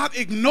is not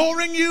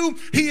ignoring you.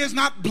 He is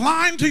not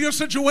blind to your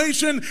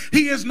situation.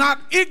 He is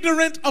not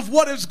ignorant of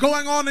what is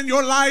going on in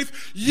your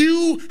life.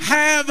 You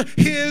have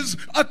his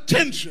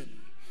attention.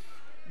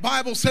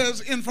 Bible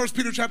says in 1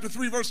 Peter chapter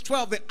 3 verse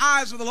 12, the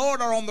eyes of the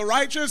Lord are on the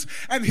righteous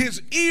and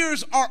his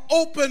ears are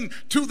open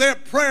to their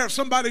prayer.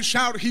 Somebody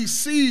shout, he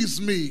sees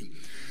me.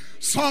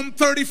 Psalm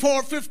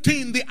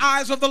 34:15, the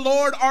eyes of the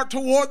Lord are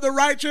toward the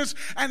righteous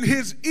and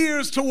his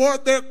ears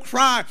toward their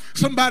cry.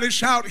 Somebody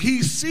shout,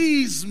 he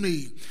sees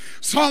me.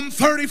 Psalm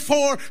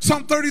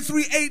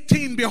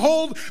 33:18,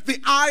 behold,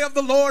 the eye of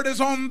the Lord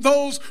is on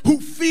those who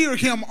fear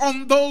him,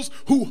 on those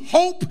who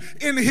hope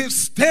in his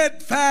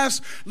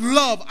steadfast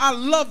love. I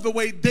love the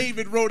way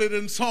David wrote it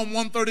in Psalm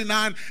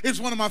 139. It's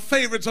one of my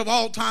favorites of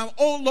all time.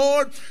 Oh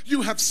Lord,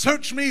 you have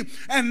searched me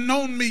and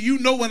known me. You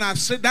know when I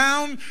sit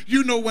down.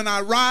 You know when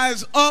I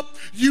rise up.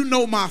 You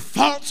know my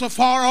thoughts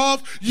afar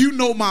off. You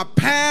know my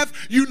path.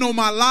 You know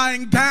my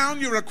lying down.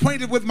 You're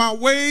acquainted with my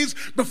ways.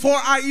 Before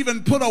I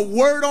even put a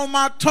word on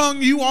my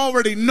tongue, you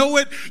already know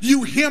it.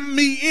 You hem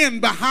me in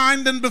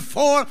behind and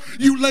before.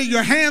 You lay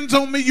your hands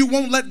on me. You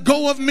won't let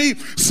go of me.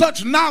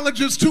 Such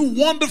knowledge is too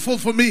wonderful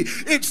for me.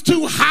 It's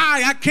too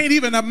high. I can't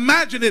even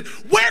imagine it.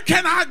 Where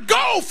can I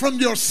go from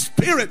your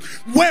spirit?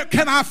 Where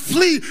can I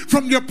flee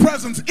from your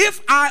presence?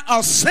 If I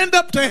ascend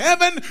up to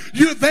heaven,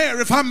 you're there.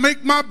 If I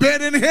make my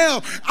bed in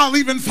hell, I'll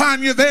even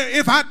find you there.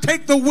 If I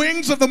take the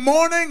wings of the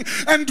morning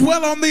and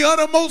dwell on the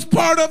uttermost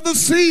part of the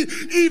sea,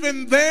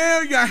 even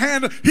there your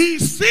hand, he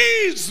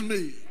sees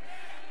me.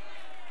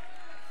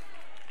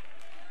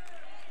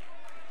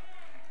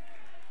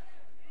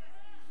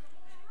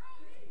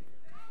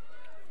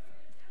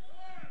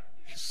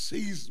 He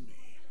sees me.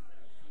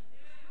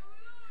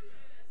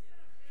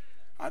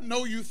 I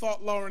know you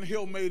thought Lauryn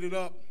Hill made it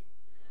up.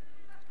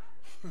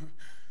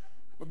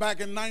 But back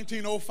in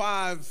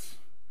 1905,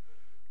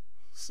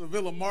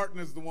 Sevilla Martin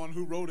is the one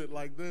who wrote it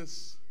like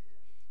this.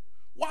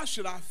 Why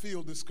should I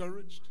feel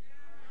discouraged?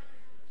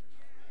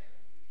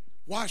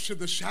 Why should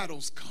the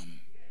shadows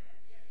come?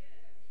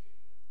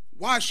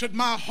 Why should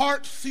my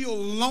heart feel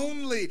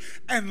lonely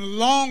and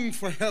long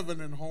for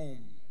heaven and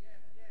home?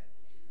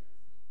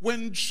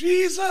 When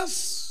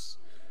Jesus,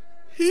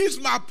 he's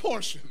my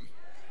portion.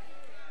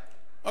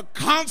 A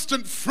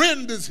constant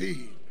friend is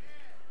he.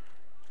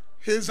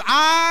 His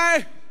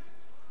eye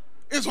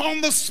is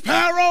on the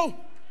sparrow,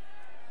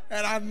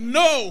 and I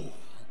know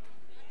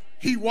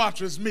he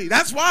watches me.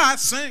 That's why I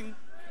sing.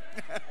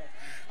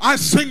 I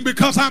sing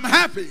because I'm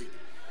happy,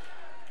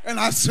 and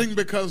I sing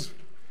because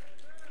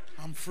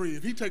I'm free.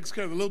 If he takes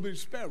care of the little bitty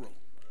sparrow,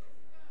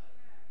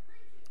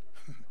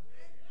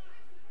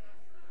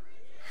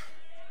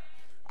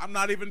 I'm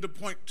not even to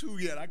point 2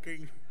 yet. I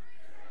can't.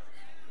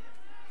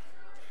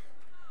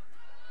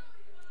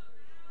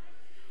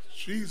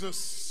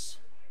 Jesus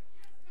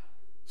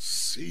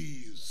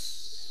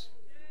sees.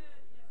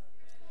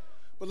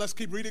 But let's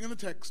keep reading in the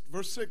text.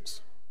 Verse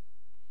 6.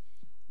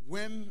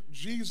 When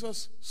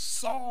Jesus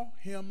saw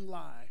him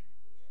lie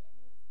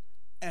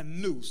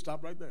and knew.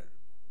 Stop right there.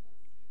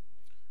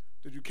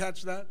 Did you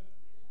catch that?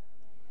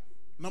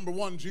 Number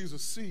one,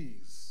 Jesus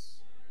sees.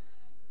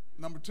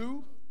 Number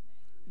two,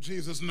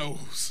 Jesus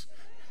knows.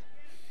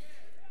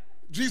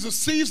 Jesus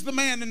sees the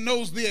man and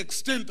knows the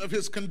extent of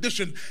his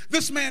condition.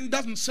 This man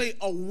doesn't say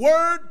a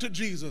word to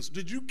Jesus.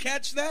 Did you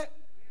catch that?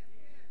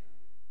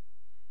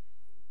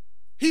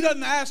 He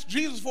doesn't ask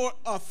Jesus for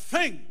a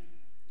thing.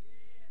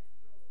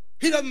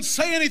 He doesn't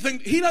say anything.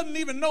 He doesn't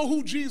even know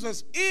who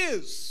Jesus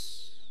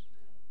is.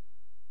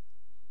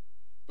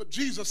 But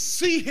Jesus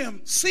sees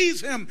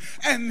him,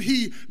 and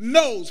he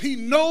knows. He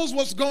knows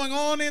what's going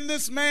on in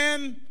this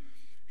man.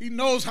 He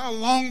knows how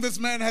long this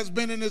man has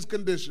been in his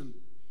condition.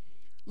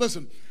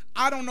 Listen,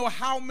 I don't know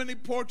how many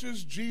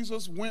porches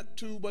Jesus went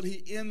to, but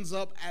he ends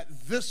up at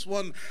this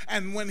one.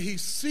 And when he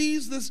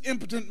sees this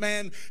impotent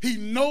man, he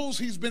knows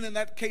he's been in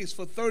that case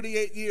for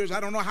 38 years. I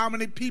don't know how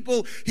many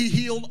people he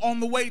healed on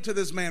the way to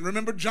this man.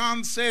 Remember,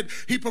 John said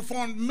he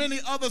performed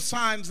many other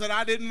signs that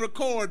I didn't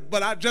record,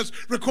 but I just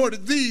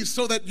recorded these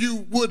so that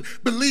you would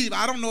believe.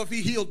 I don't know if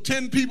he healed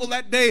 10 people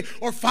that day,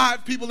 or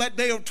 5 people that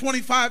day, or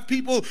 25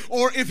 people,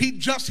 or if he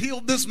just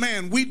healed this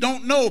man. We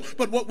don't know.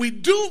 But what we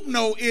do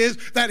know is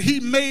that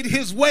he made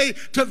his way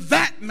to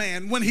that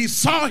man. When he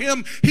saw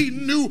him, he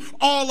knew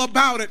all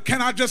about it. Can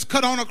I just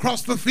cut on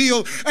across the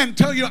field and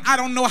tell you, I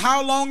don't know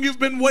how long you've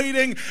been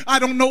waiting. I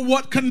don't know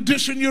what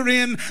condition you're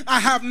in.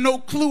 I have no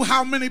clue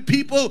how many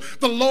people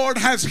the Lord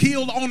has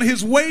healed on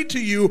his way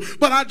to you.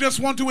 But I just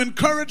want to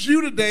encourage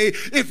you today,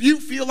 if you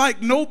feel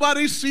like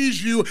nobody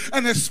sees you,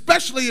 and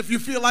especially if you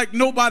feel like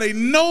nobody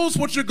knows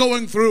what you're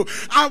going through,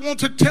 I want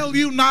to tell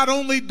you, not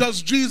only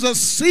does Jesus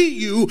see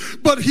you,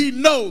 but he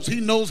knows. He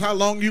knows how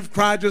long you've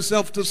cried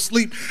yourself to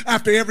sleep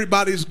after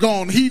everybody's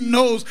gone. He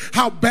knows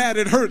how bad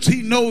it hurts.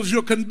 He knows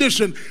your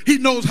condition. He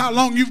knows how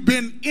long you've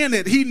been in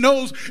it. He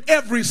knows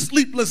every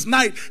sleepless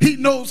night. He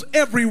knows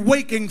every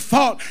waking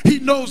thought. He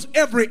knows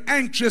every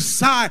anxious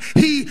sigh.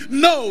 He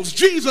knows.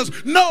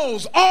 Jesus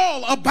knows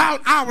all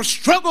about our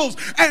struggles,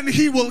 and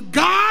he will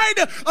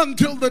guide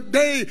until the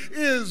day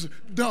is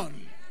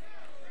done.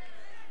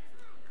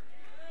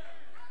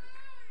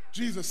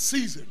 Jesus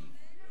sees him.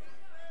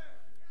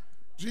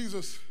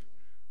 Jesus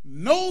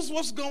knows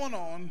what's going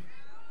on.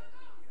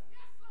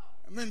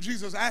 And then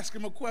Jesus asked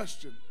him a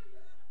question.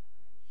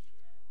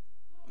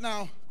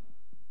 Now,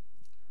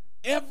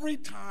 every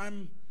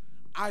time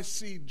I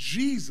see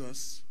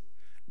Jesus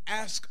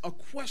ask a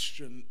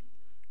question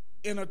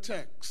in a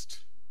text,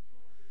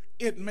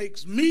 it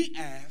makes me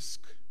ask,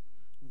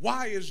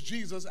 why is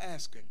Jesus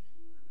asking?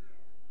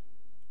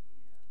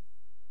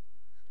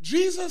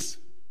 Jesus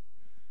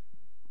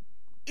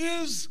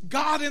is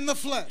God in the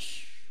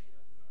flesh.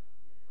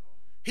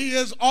 He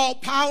is all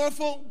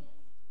powerful.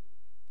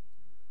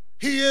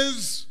 He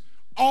is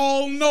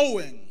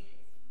all-knowing.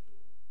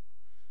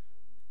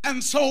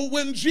 And so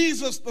when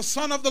Jesus, the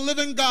Son of the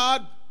living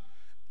God,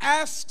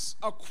 asks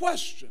a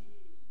question,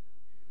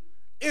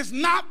 is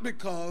not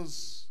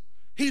because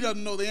he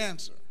doesn't know the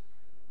answer.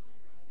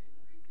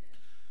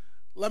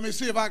 Let me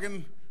see if I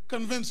can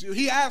convince you.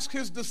 He asked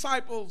his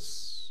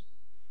disciples,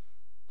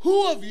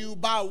 who of you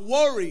by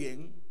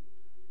worrying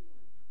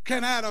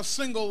can add a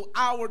single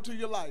hour to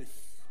your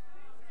life?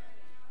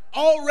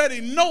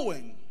 Already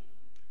knowing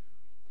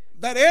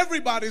that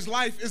everybody's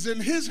life is in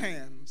his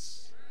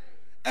hands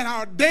and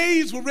our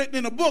days were written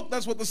in a book.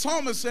 That's what the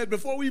psalmist said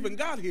before we even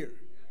got here.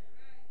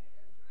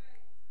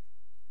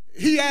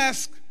 He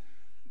asked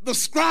the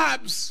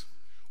scribes,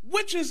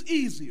 which is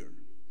easier,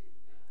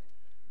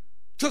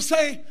 to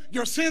say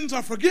your sins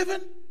are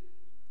forgiven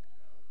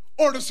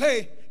or to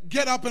say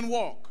get up and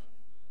walk?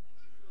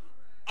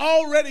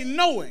 Already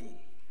knowing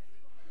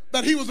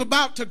that he was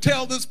about to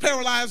tell this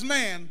paralyzed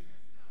man,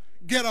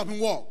 get up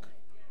and walk.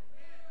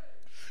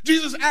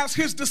 Jesus asked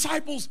his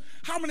disciples,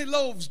 how many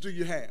loaves do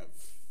you have?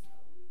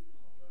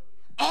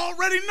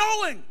 Already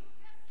knowing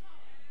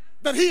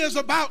that he is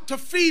about to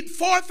feed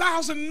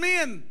 4,000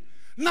 men,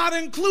 not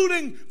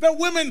including their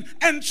women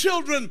and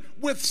children,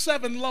 with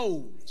 7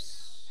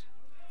 loaves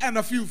and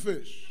a few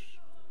fish.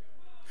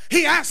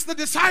 He asked the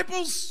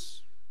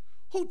disciples,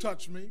 who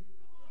touched me?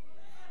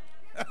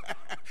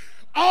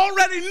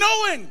 Already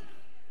knowing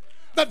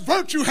that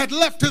virtue had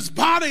left his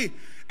body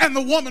and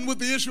the woman with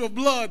the issue of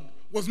blood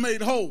was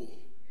made whole.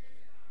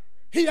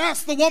 He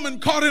asked the woman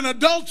caught in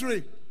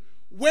adultery,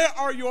 where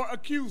are your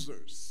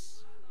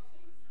accusers?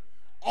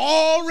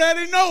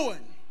 Already knowing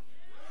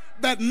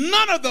that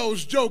none of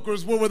those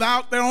jokers were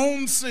without their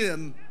own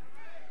sin,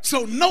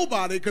 so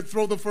nobody could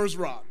throw the first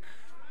rock.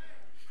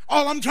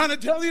 All I'm trying to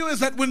tell you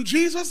is that when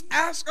Jesus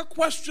asks a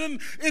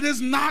question, it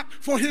is not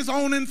for his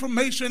own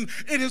information,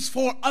 it is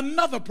for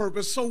another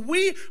purpose. So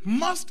we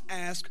must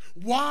ask,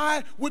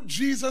 why would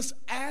Jesus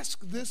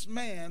ask this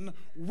man,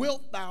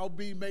 wilt thou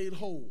be made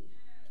whole?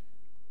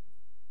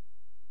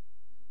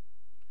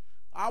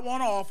 I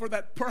want to offer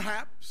that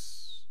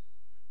perhaps,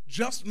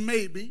 just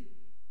maybe,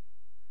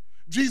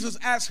 Jesus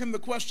asked him the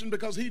question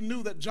because he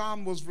knew that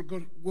John was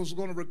going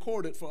to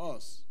record it for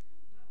us.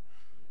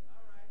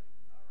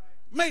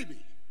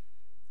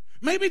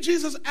 Maybe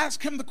Jesus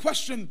asked him the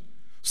question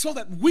so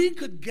that we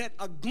could get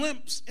a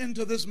glimpse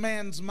into this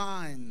man's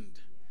mind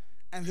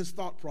and his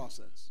thought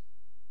process.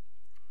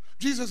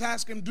 Jesus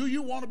asked him, do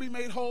you want to be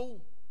made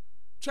whole?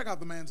 Check out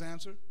the man's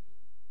answer.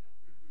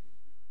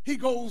 He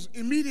goes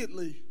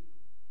immediately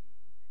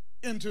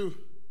into,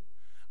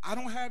 I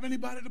don't have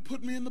anybody to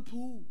put me in the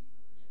pool.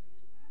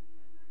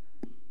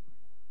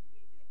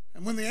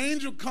 And when the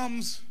angel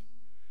comes,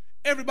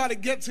 everybody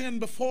gets in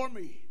before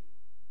me.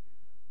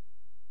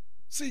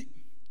 See,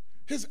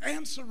 his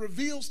answer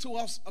reveals to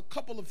us a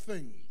couple of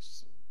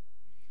things.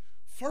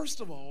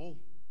 First of all,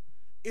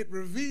 it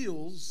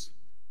reveals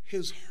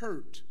his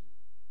hurt.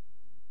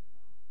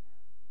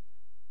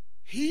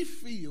 He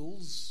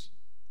feels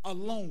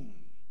alone.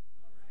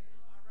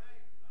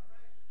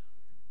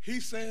 He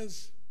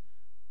says,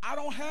 I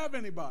don't have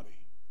anybody.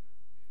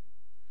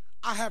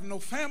 I have no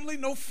family,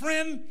 no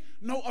friend,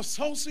 no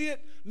associate,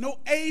 no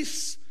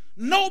ace,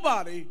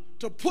 nobody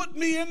to put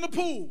me in the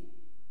pool.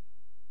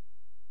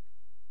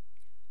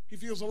 He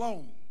feels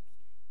alone.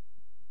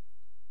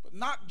 But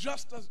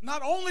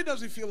not only does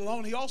he feel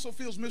alone, he also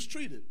feels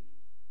mistreated.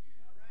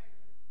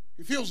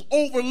 He feels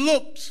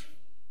overlooked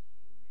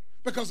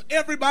because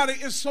everybody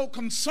is so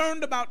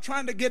concerned about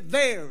trying to get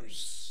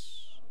theirs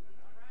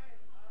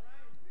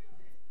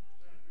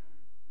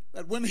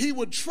that when he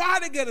would try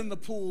to get in the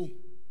pool,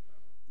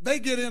 they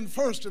get in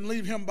first and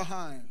leave him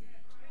behind.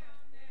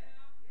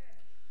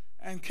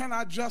 And can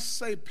I just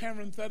say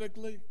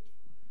parenthetically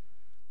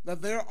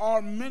that there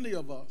are many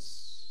of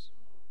us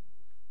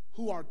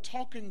who are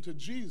talking to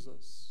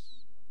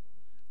Jesus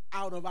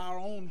out of our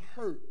own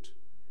hurt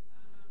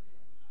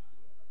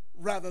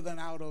rather than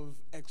out of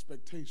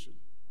expectation.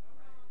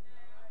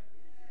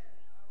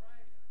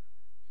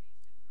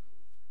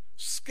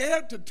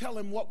 Scared to tell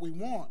him what we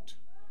want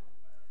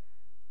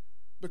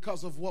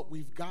because of what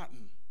we've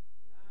gotten.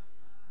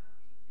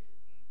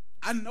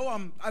 I know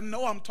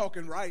I'm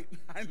talking right.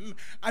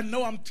 I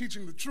know I'm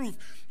teaching the truth.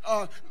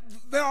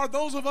 There are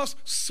those of us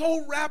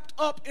so wrapped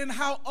up in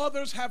how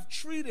others have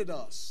treated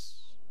us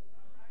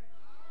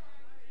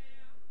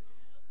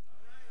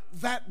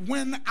that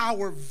when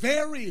our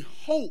very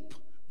hope,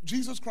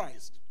 Jesus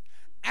Christ,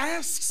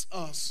 asks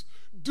us,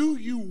 do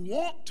you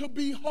want to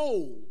be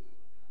whole?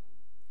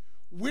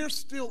 We're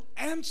still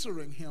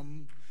answering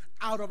him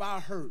out of our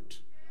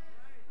hurt.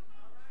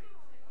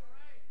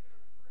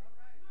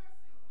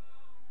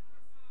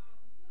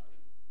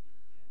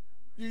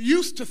 You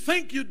used to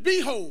think you'd be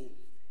whole.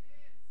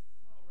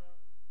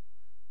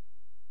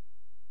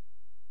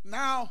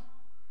 Now,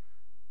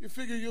 you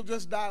figure you'll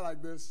just die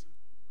like this.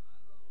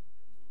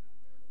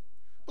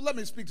 But let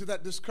me speak to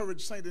that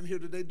discouraged saint in here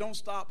today. Don't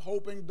stop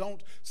hoping.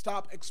 Don't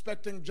stop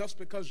expecting just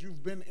because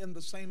you've been in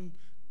the same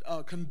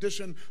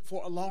condition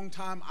for a long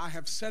time. I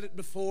have said it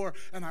before,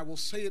 and I will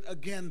say it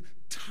again.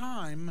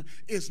 Time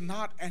is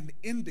not an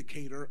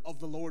indicator of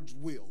the Lord's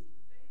will.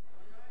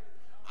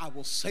 I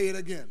will say it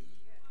again.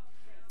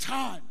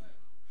 Time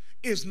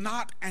is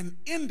not an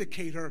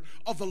indicator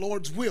of the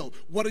Lord's will.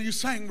 What are you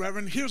saying,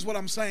 Reverend? Here's what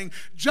I'm saying.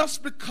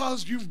 Just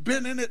because you've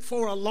been in it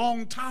for a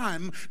long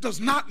time does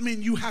not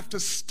mean you have to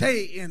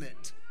stay in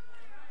it.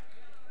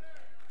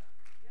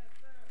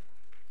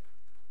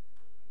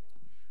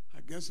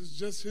 I guess it's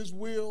just his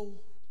will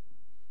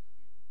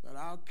that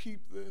I'll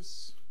keep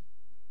this.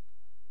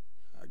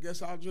 I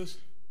guess I'll just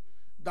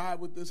die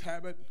with this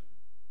habit.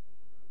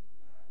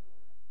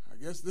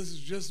 I guess this is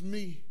just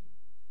me.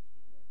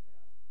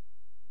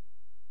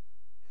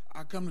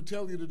 I come to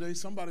tell you today,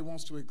 somebody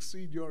wants to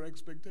exceed your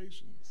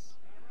expectations.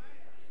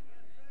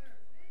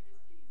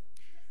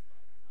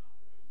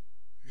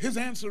 His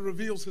answer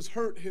reveals his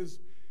hurt.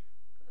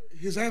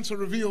 His answer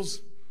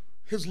reveals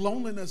his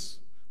loneliness.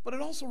 But it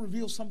also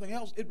reveals something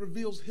else. It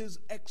reveals his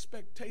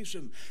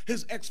expectation.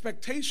 His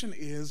expectation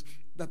is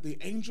that the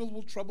angel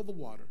will trouble the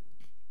water,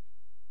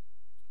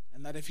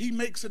 and that if he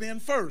makes it in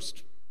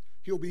first,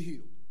 he'll be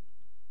healed.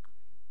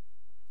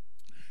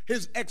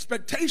 His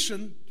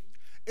expectation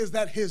is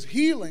that his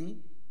healing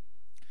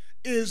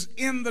is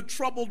in the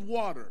troubled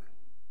water.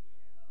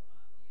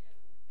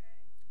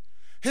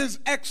 His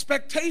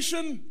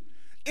expectation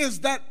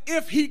is that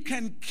if he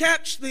can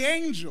catch the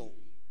angel,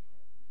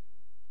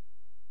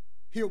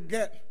 he'll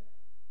get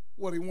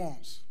what he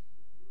wants.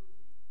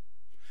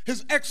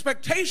 His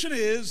expectation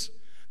is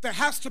there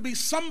has to be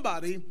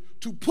somebody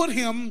to put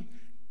him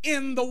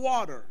in the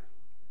water.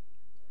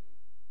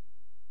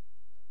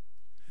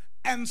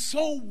 And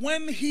so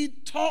when he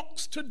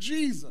talks to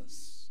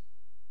Jesus,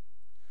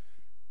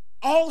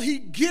 all he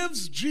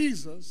gives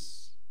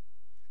Jesus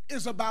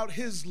is about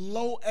his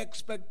low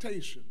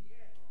expectation.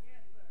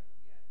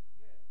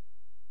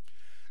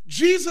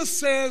 Jesus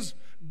says,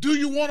 "Do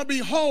you want to be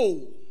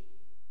whole?"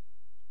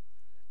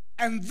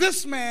 And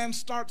this man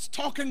starts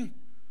talking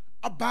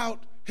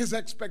about his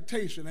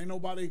expectation. Ain't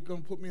nobody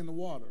going to put me in the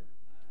water.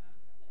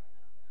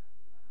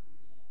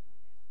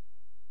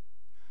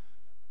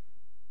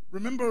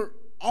 Remember,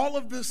 all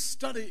of this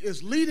study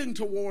is leading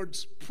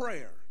towards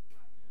prayer.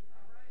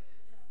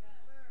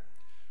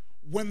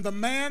 When the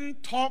man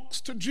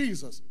talks to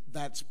Jesus,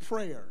 that's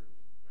prayer.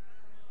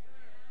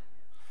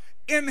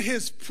 In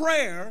his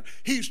prayer,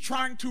 he's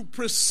trying to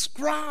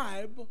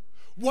prescribe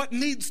what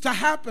needs to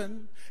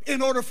happen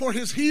in order for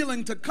his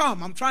healing to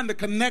come. I'm trying to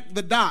connect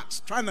the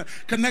dots,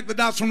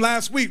 from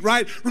last week,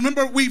 right?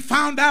 Remember, we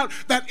found out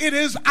that it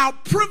is our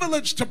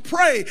privilege to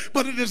pray,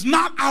 but it is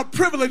not our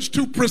privilege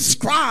to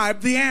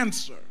prescribe the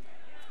answer.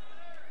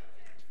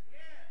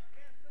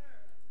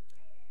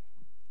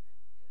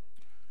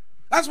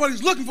 That's what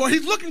he's looking for.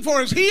 He's looking for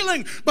his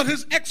healing, but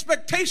his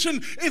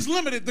expectation is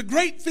limited. The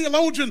great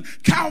theologian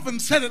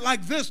Calvin said it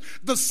like this: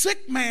 the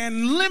sick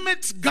man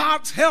limits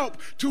God's help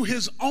to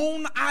his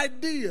own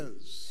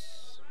ideas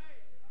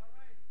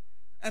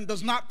and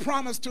does not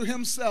promise to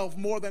himself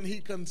more than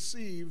he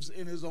conceives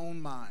in his own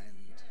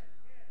mind.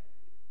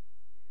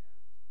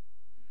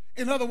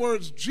 In other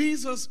words,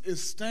 Jesus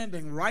is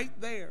standing right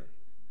there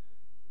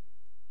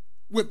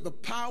with the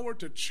power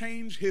to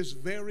change his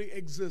very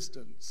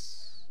existence.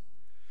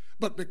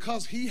 But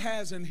because he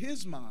has in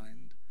his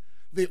mind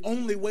the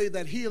only way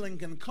that healing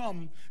can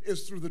come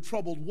is through the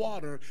troubled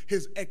water,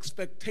 his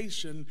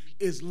expectation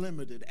is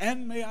limited.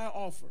 And may I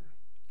offer,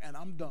 and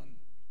I'm done,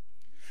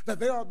 that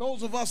there are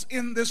those of us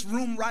in this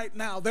room right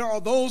now, there are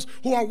those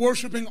who are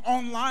worshiping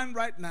online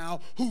right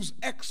now whose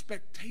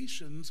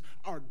expectations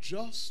are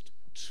just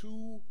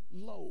too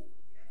low.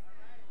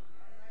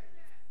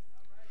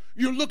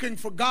 You're looking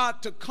for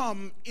God to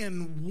come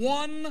in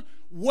one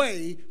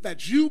way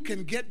that you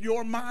can get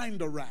your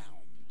mind around.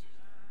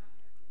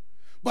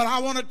 But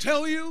I want to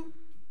tell you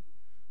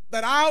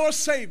that our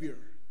Savior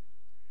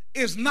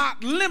is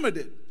not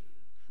limited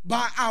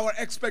by our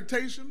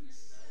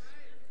expectations.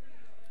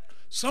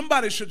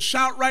 Somebody should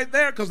shout right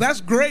there, because that's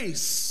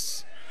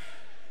grace.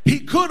 He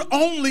could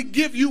only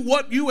give you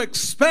what you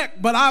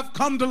expect, but I've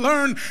come to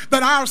learn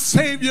that our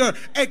Savior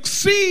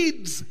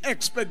exceeds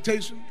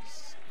expectations.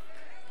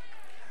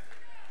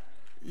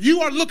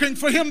 You are looking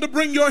for him to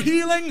bring your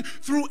healing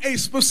through a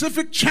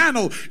specific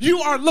channel.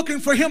 You are looking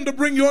for him to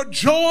bring your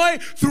joy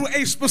through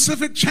a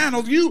specific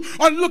channel. You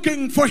are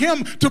looking for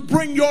him to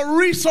bring your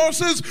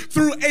resources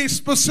through a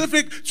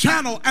specific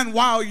channel. And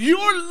while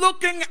you're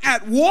looking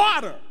at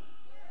water,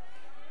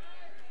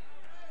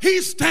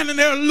 he's standing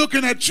there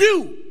looking at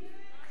you,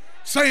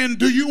 saying,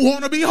 "Do you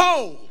want to be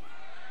whole?"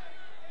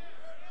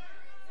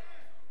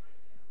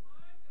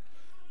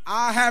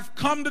 I have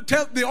come to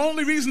tell, the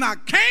only reason I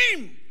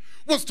came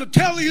was to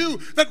tell you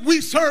that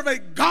we serve a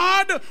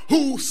God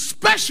who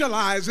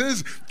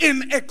specializes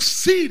in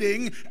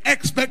exceeding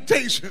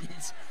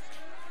expectations.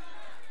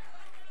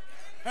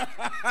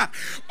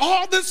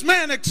 All this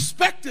man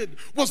expected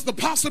was the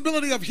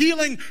possibility of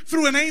healing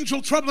through an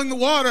angel troubling the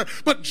water,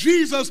 but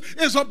Jesus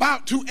is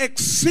about to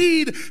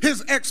exceed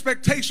his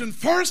expectation.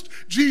 First,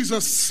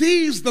 Jesus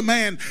sees the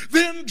man.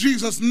 Then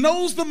Jesus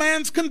knows the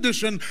man's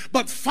condition.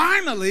 But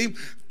finally,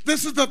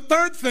 this is the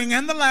third thing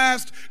and the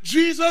last,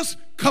 Jesus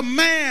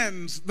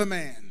commands the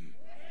man.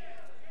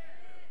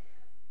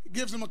 He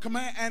gives him a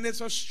command, and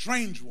it's a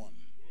strange one.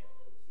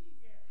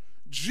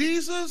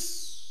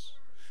 Jesus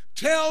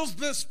tells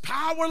this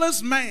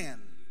powerless man,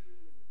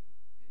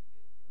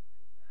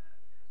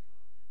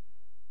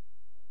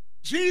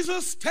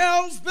 Jesus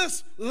tells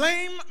this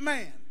lame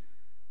man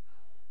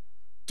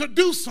to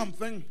do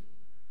something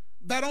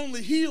that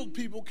only healed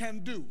people can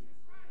do.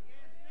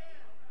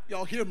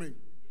 Y'all hear me?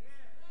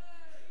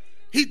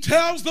 He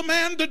tells the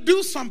man to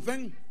do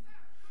something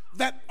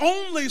that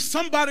only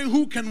somebody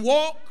who can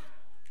walk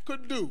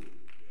could do.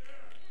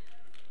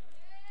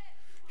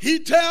 He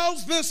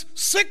tells this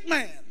sick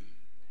man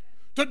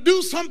to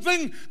do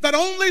something that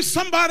only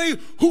somebody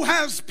who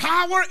has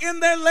power in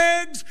their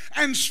legs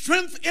and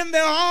strength in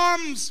their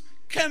arms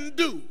can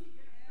do.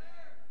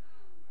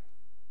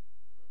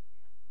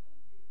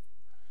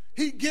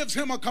 He gives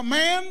him a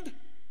command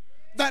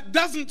that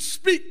doesn't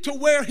speak to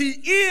where he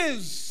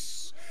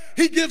is.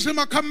 He gives him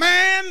a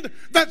command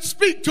that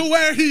speaks to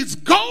where he's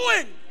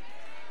going.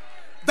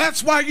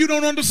 That's why you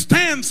don't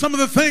understand some of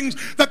the things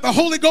that the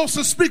Holy Ghost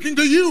is speaking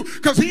to you,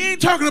 because he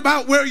ain't talking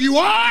about where you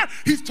are.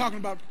 He's talking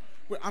about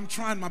where I'm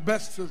trying my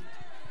best to.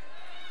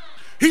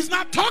 He's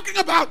not talking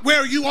about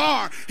where you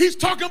are. He's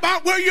talking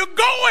about where you're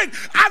going.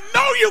 I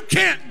know you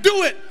can't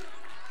do it.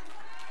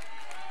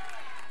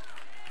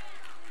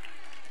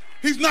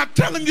 He's not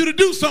telling you to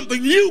do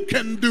something you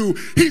can do.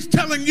 He's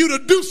telling you to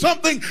do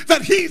something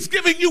that he's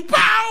giving you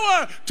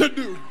power to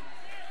do.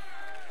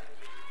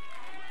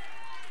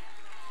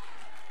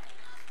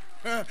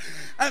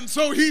 And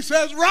so he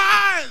says,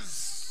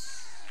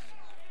 rise.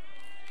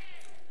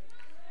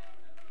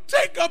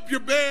 Take up your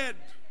bed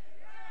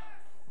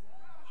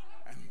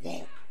and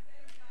walk.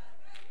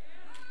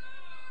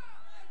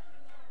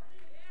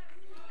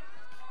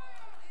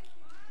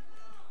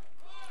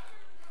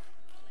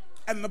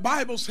 And the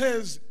Bible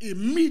says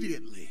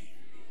immediately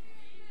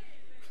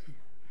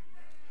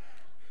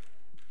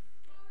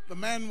the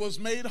man was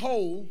made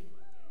whole,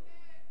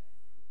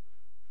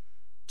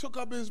 took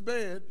up his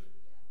bed,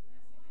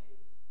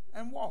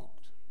 and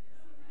walked.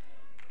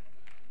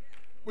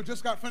 We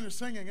just got finished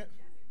singing it.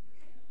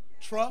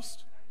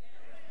 Trust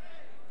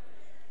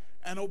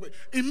and obey.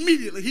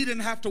 Immediately, he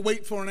didn't have to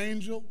wait for an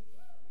angel.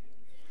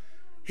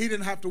 He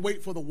didn't have to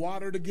wait for the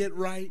water to get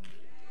right.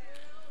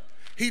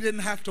 He didn't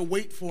have to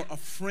wait for a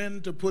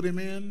friend to put him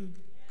in.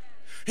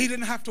 He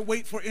didn't have to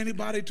wait for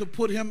anybody to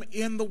put him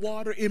in the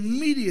water.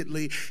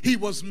 Immediately, he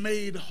was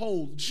made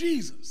whole.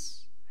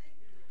 Jesus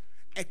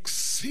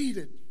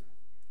exceeded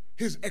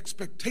his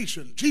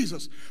expectation.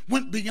 Jesus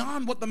went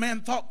beyond what the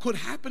man thought could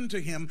happen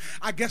to him.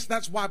 I guess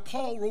that's why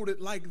Paul wrote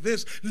it like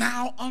this: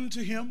 now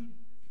unto him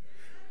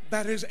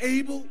that is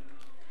able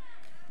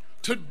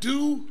to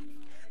do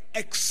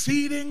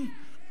exceeding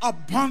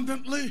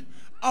abundantly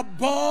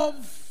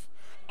above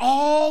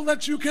all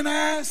that you can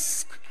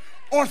ask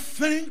or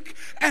think,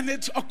 and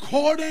it's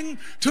according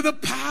to the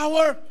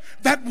power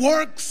that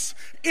works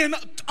in.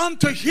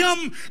 Unto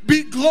him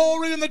be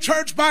glory in the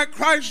church by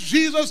Christ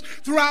Jesus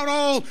throughout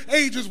all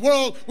ages,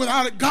 world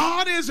without it.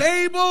 God is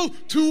able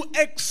to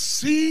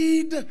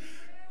exceed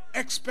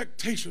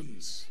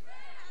expectations.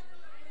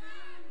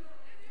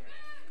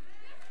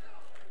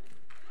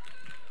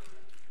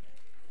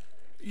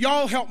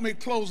 Y'all help me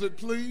close it,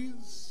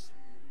 please.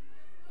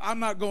 I'm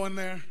not going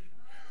there.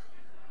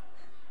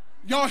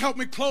 Y'all help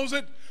me close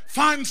it.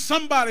 Find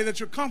somebody that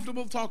you're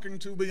comfortable talking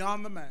to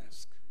beyond the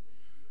mask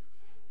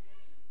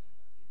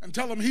and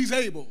tell him he's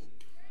able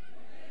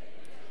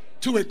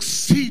to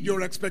exceed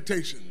your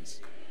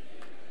expectations.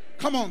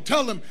 Come on,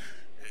 tell him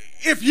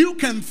if you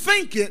can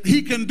think it,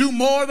 he can do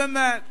more than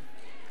that.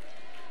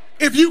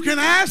 If you can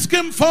ask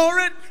him for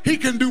it, he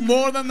can do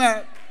more than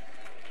that.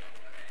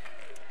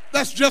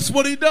 That's just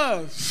what he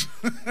does.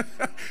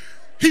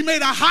 He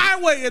made a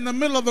highway in the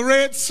middle of the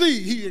Red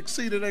Sea. He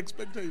exceeded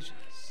expectations.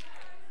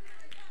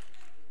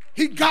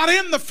 He got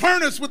in the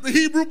furnace with the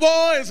Hebrew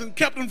boys and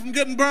kept them from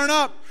getting burned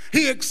up.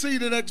 He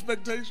exceeded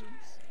expectations.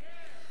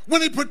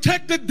 When he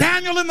protected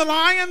Daniel in the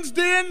lion's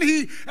den,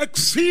 he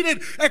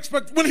exceeded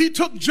expectations. When he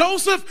took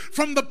Joseph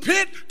from the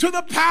pit to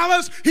the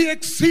palace, he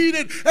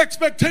exceeded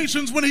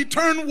expectations. When he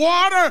turned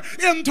water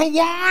into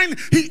wine,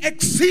 he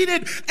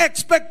exceeded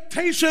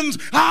expectations.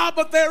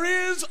 But there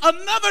is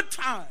another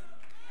time.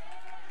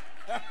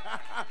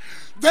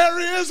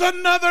 There is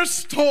another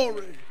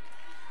story.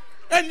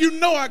 And you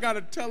know I got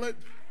to tell it.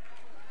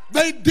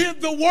 They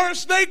did the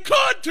worst they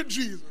could to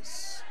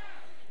Jesus.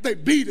 They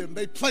beat him.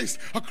 They placed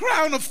a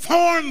crown of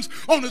thorns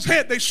on his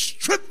head. They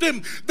stripped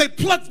him. They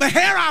plucked the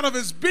hair out of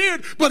his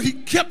beard, but he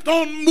kept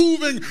on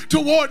moving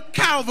toward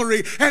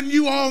Calvary. And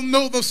you all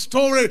know the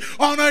story.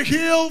 On a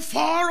hill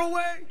far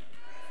away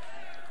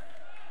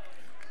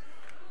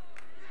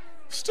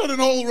stood an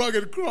old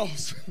rugged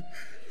cross.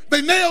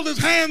 They nailed his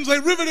hands. They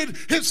riveted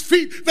his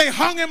feet. They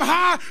hung him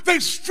high. They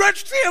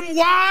stretched him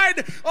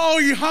wide. Oh,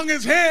 he hung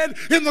his head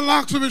in the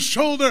locks of his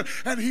shoulder,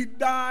 and he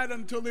died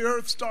until the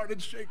earth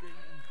started shaking.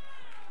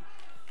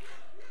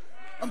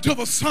 Until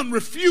the sun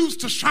refused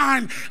to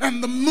shine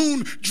and the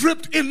moon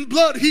dripped in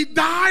blood. He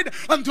died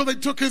until they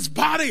took his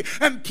body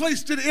and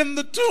placed it in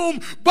the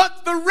tomb.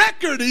 But the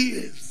record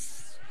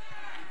is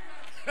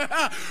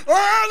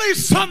Early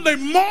Sunday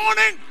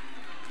morning,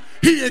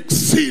 he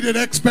exceeded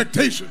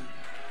expectation.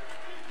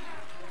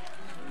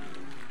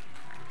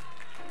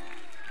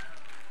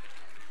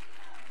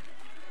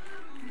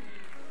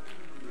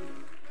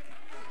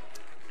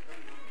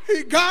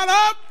 He got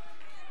up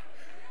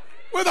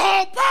with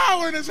all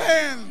power in his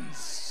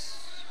hands.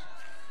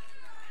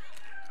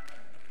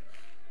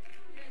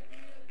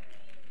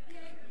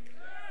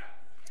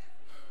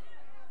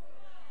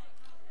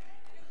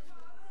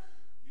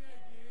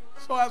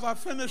 So as I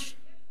finish,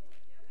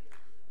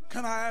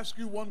 can I ask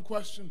you one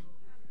question?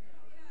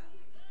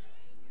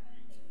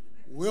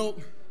 Wilt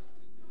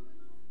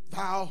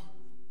thou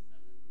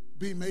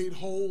be made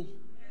whole?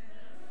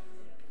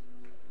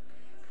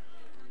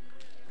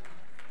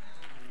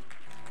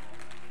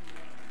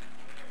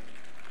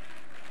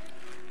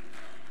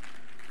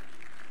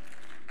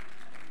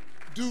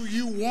 Do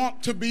you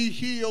want to be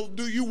healed?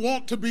 Do you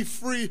want to be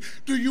free?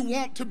 Do you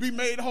want to be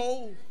made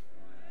whole?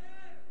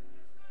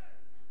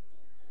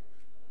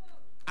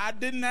 I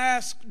didn't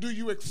ask, do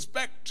you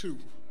expect to?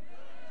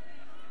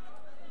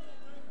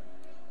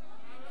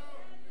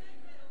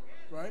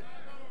 Right?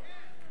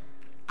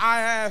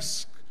 I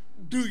ask,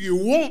 do you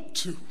want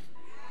to?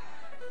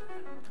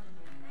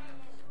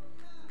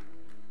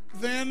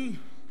 Then,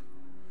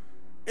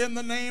 in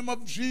the name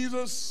of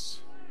Jesus,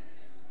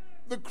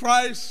 the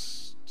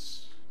Christ,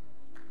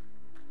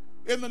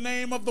 in the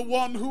name of the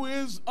one who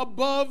is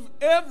above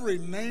every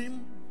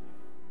name,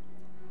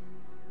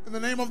 in the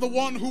name of the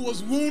one who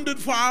was wounded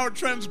for our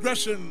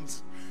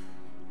transgressions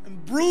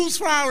and bruised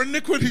for our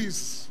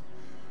iniquities,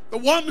 the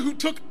one who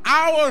took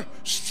our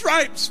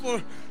stripes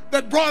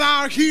that brought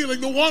our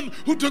healing, the one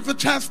who took the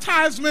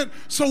chastisement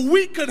so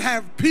we could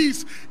have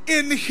peace,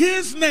 in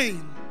his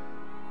name,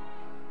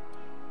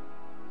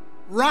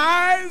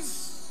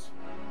 rise,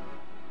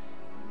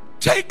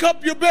 take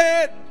up your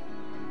bed,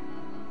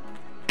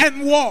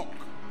 and walk.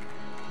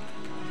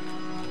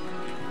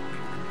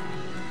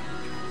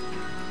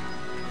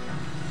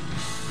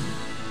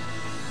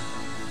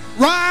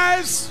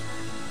 Rise,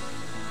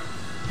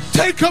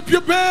 take up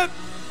your bed,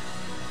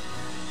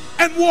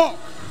 and walk.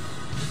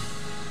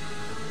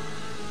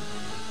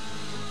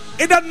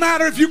 It doesn't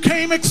matter if you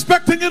came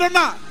expecting it or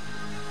not.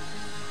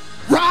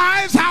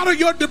 Rise out of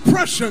your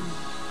depression.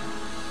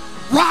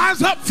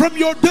 Rise up from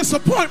your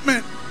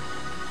disappointment,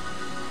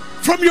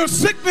 from your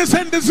sickness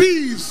and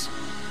disease,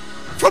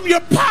 from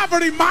your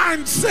poverty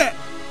mindset,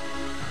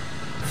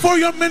 for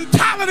your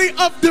mentality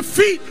of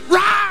defeat.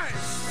 Rise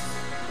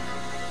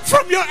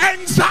from your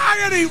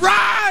anxiety.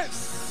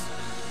 Rise.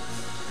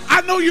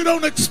 I know you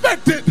don't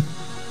expect it,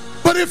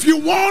 but if you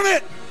want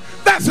it,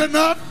 that's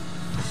enough,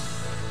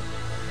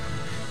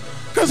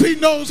 because he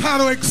knows how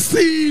to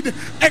exceed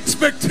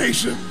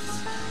expectations.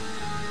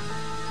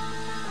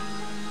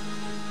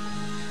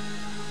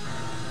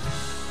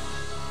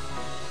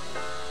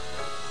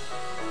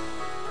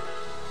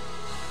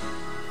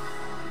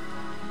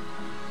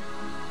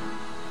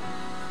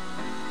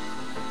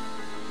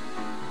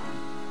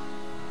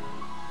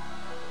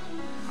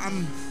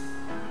 I'm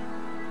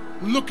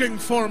looking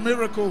for a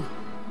miracle.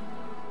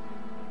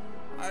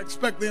 I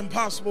expect the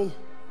impossible.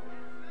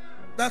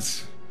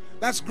 That's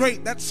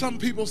great. That's some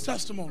people's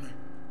testimony.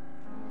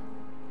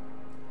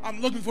 I'm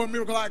looking for a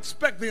miracle. I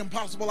expect the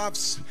impossible.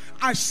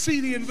 I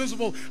see the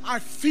invisible. I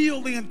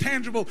feel the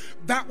intangible.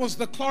 That was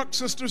the Clark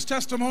sisters'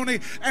 testimony,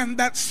 and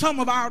that's some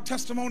of our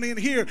testimony in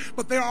here.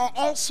 But there are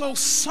also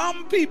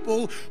some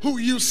people who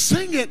you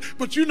sing it,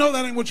 but you know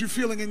that ain't what you're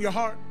feeling in your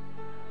heart.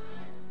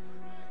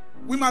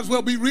 We might as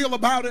well be real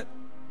about it.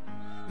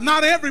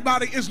 Not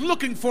everybody is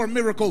looking for a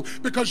miracle,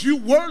 because you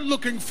were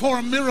looking for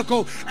a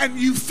miracle and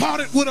you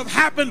thought it would have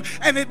happened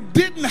and it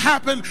didn't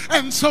happen.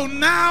 And so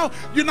now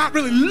you're not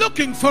really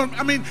looking for,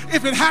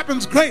 if it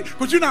happens, great,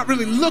 but you're not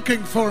really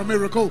looking for a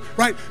miracle,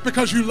 right?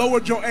 Because you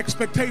lowered your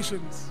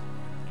expectations.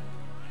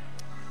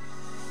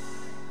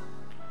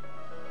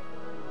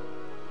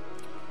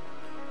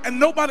 And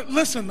nobody,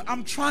 listen,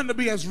 I'm trying to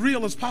be as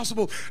real as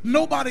possible.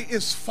 Nobody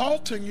is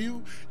faulting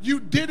you. You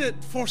did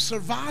it for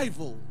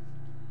survival.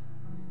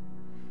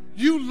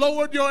 You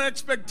lowered your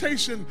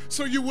expectation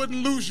so you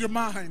wouldn't lose your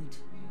mind.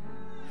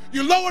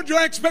 You lowered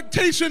your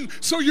expectation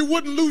so you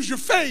wouldn't lose your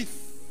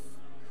faith.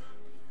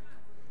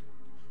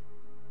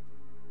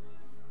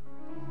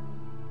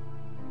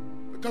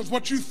 Because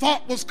what you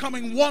thought was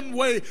coming one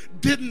way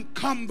didn't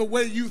come the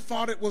way you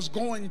thought it was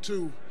going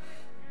to.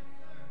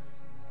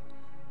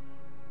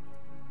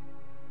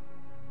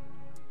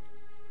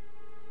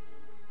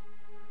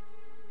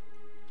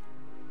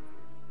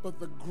 But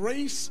the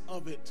grace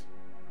of it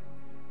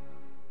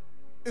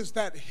is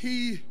that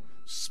he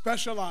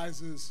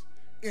specializes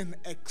in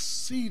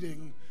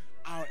exceeding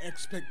our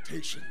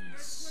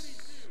expectations.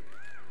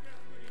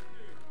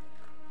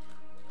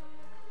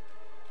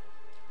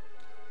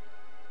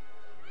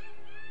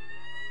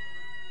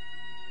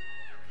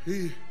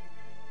 He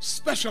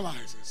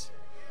specializes.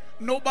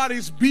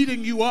 Nobody's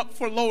beating you up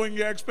for lowering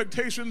your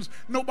expectations.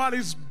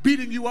 Nobody's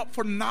beating you up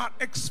for not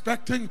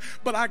expecting.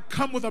 But I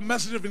come with a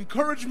message of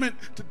encouragement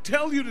to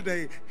tell you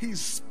today, he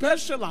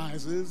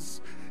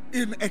specializes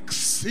in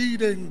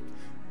exceeding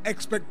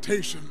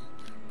expectation.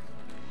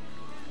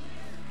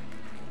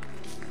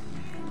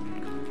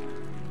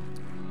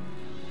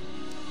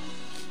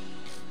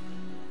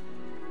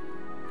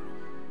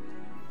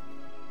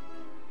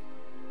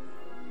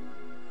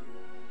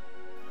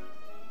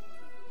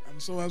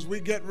 And so as we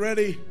get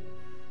ready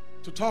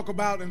to talk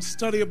about and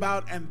study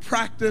about and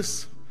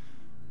practice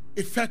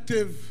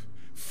effective,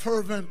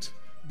 fervent,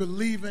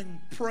 believing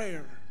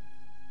prayer,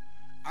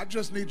 I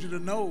just need you to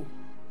know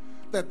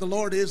that the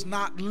Lord is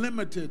not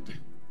limited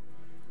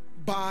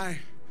by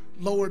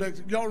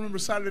lowered y'all remember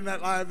Saturday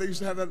Night Live? They used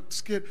to have that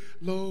skit,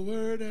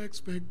 lowered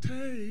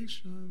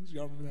expectations.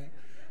 Y'all remember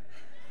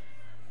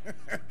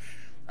that?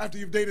 After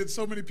you've dated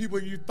so many people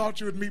and you thought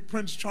you would meet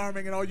Prince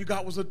Charming and all you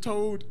got was a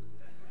toad.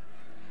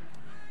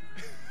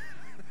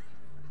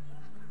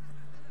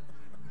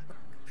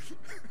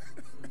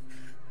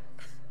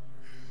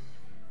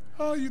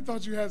 Oh, you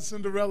thought you had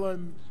Cinderella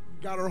and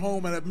got her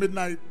home, and at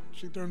midnight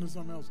she turned to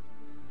something else.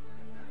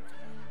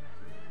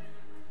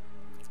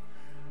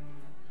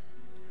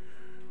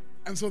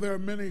 And so there are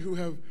many who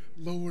have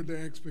lowered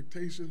their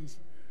expectations.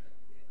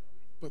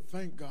 But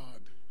thank God,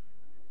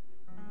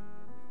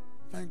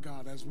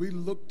 as we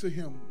look to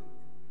him,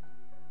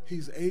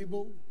 he's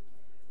able,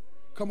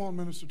 come on,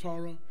 Minister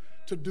Tara,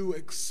 to do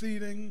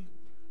exceeding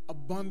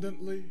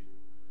abundantly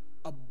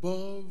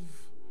above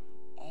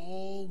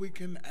all we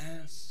can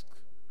ask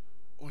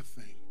or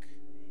think.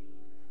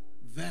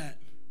 That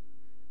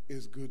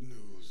is good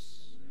news.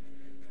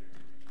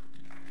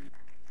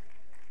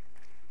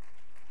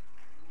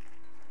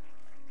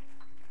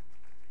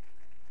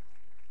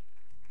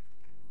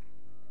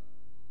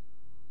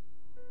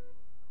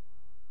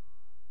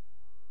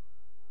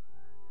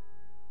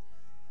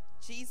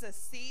 Jesus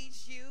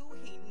sees you,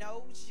 he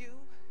knows you,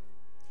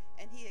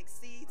 and he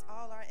exceeds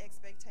all our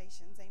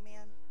expectations.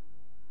 Amen.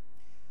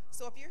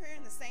 So if you're here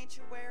in the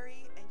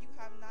sanctuary and you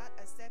have not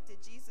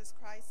accepted Jesus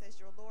Christ as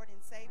your Lord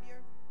and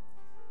Savior,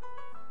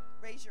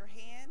 raise your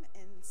hand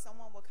and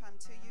someone will come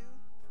to you.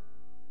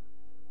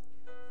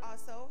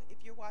 Also,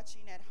 if you're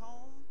watching at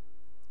home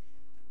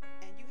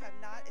and you have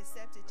not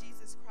accepted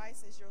Jesus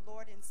Christ as your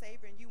Lord and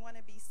Savior and you want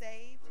to be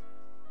saved,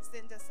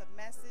 send us a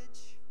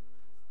message,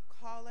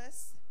 call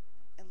us,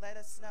 and let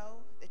us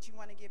know that you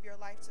want to give your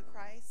life to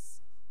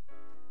Christ.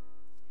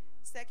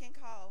 Second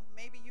call,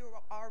 maybe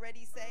you're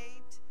already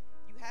saved.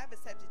 You have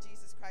accepted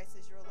Jesus Christ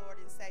as your Lord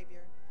and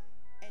Savior,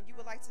 and you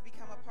would like to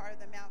become a part of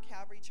the Mount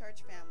Calvary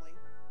Church family.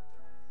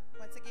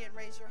 Once again,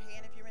 raise your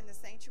hand if you're in the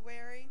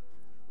sanctuary.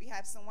 We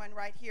have someone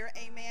right here.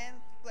 Amen.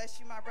 Bless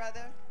you, my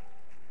brother.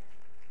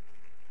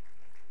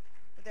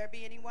 Would there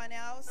be anyone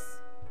else?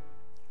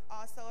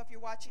 Also, if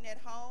you're watching at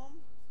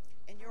home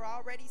and you're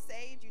already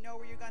saved, you know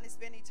where you're going to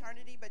spend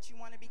eternity, but you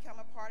want to become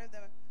a part of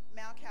the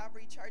Mount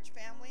Calvary Church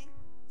family,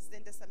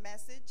 send us a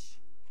message.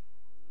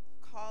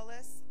 Call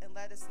us and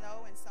let us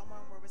know, and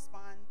someone will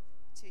respond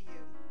to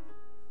you.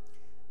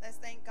 Let's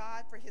thank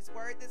God for his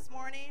word this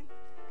morning.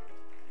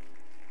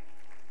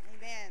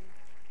 Amen.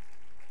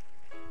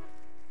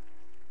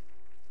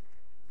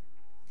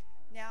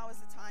 Now is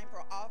the time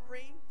for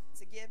offering,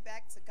 to give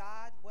back to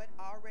God what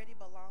already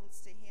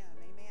belongs to him.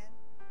 Amen.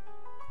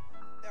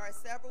 There are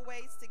several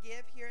ways to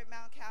give here at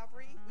Mount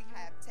Calvary. We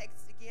have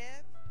text to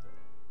give.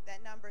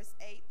 That number is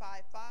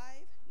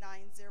 0710.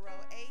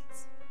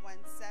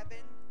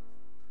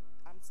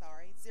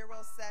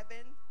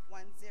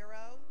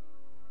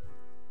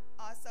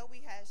 Also,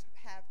 we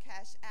have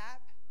Cash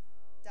App,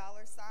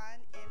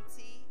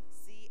 $MTCALMBC,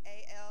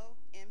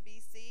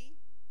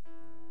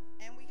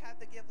 and we have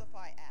the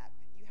Givelify app.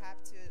 You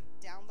have to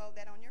download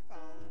that on your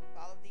phone,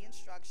 follow the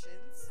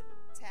instructions,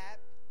 tap,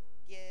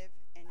 give,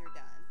 and you're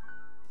done.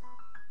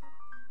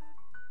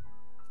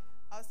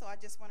 Also, I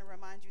just want to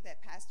remind you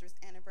that Pastor's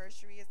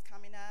anniversary is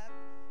coming up,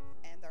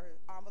 and there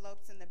are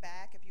envelopes in the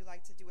back if you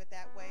like to do it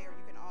that way, or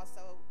you can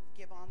also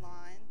give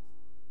online.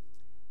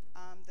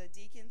 The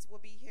deacons will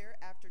be here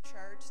after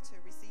church to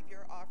receive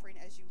your offering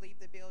as you leave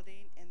the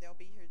building, and they'll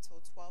be here till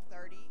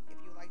 12:30 if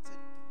you like to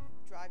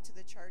drive to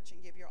the church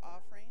and give your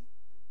offering.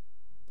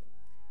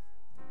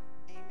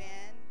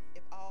 Amen.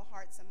 If all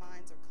hearts and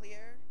minds are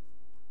clear,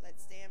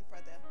 let's stand for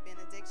the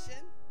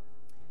benediction.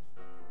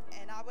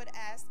 And I would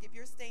ask, if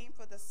you're staying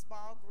for the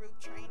small group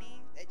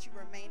training, that you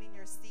remain in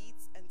your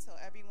seats until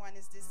everyone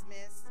is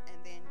dismissed,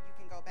 and then you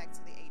can go back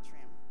to the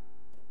atrium.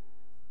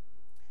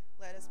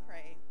 Let us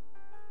pray.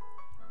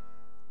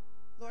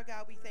 Lord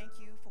God, we thank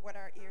you for what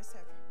our ears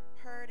have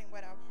heard and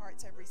what our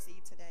hearts have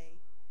received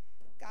today.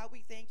 God, we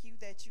thank you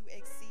that you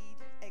exceed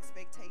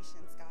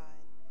expectations,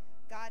 God.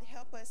 God,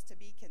 help us to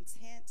be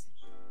content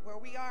where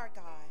we are,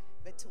 God,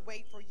 but to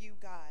wait for you,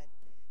 God,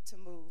 to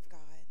move,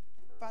 God.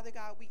 Father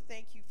God, we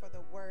thank you for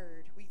the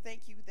word. We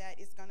thank you that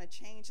it's going to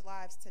change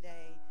lives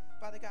today.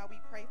 Father God, we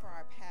pray for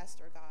our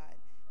pastor, God.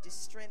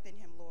 Just strengthen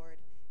him, Lord.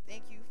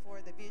 Thank you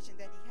for the vision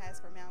that he has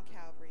for Mount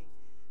Calvary.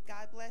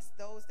 God, bless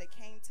those that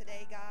came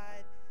today,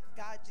 God.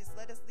 God, just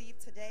let us leave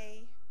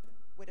today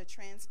with a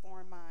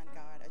transformed mind,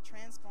 God, a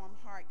transformed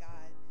heart,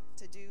 God,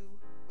 to do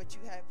what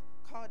you have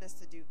called us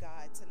to do,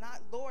 God, to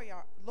not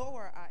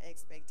lower our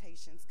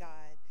expectations,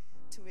 God,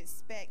 to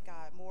expect,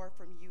 God, more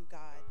from you,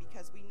 God,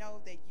 because we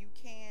know that you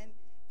can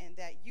and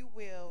that you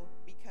will,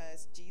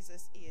 because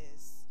Jesus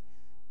is.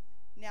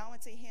 Now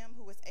unto him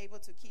who is able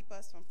to keep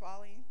us from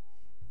falling.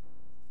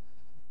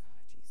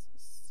 God,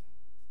 Jesus.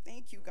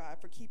 Thank you, God,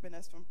 for keeping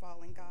us from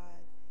falling,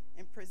 God,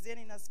 and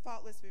presenting us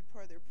faultless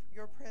before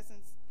your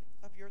presence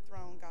of your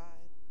throne, God.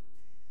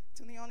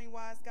 To the only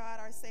wise God,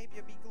 our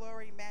Savior, be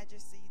glory,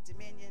 majesty,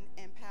 dominion,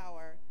 and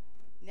power,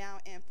 now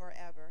and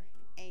forever.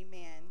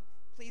 Amen.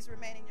 Please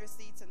remain in your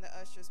seats, and the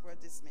ushers will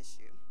dismiss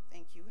you.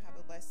 Thank you. Have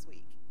a blessed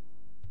week.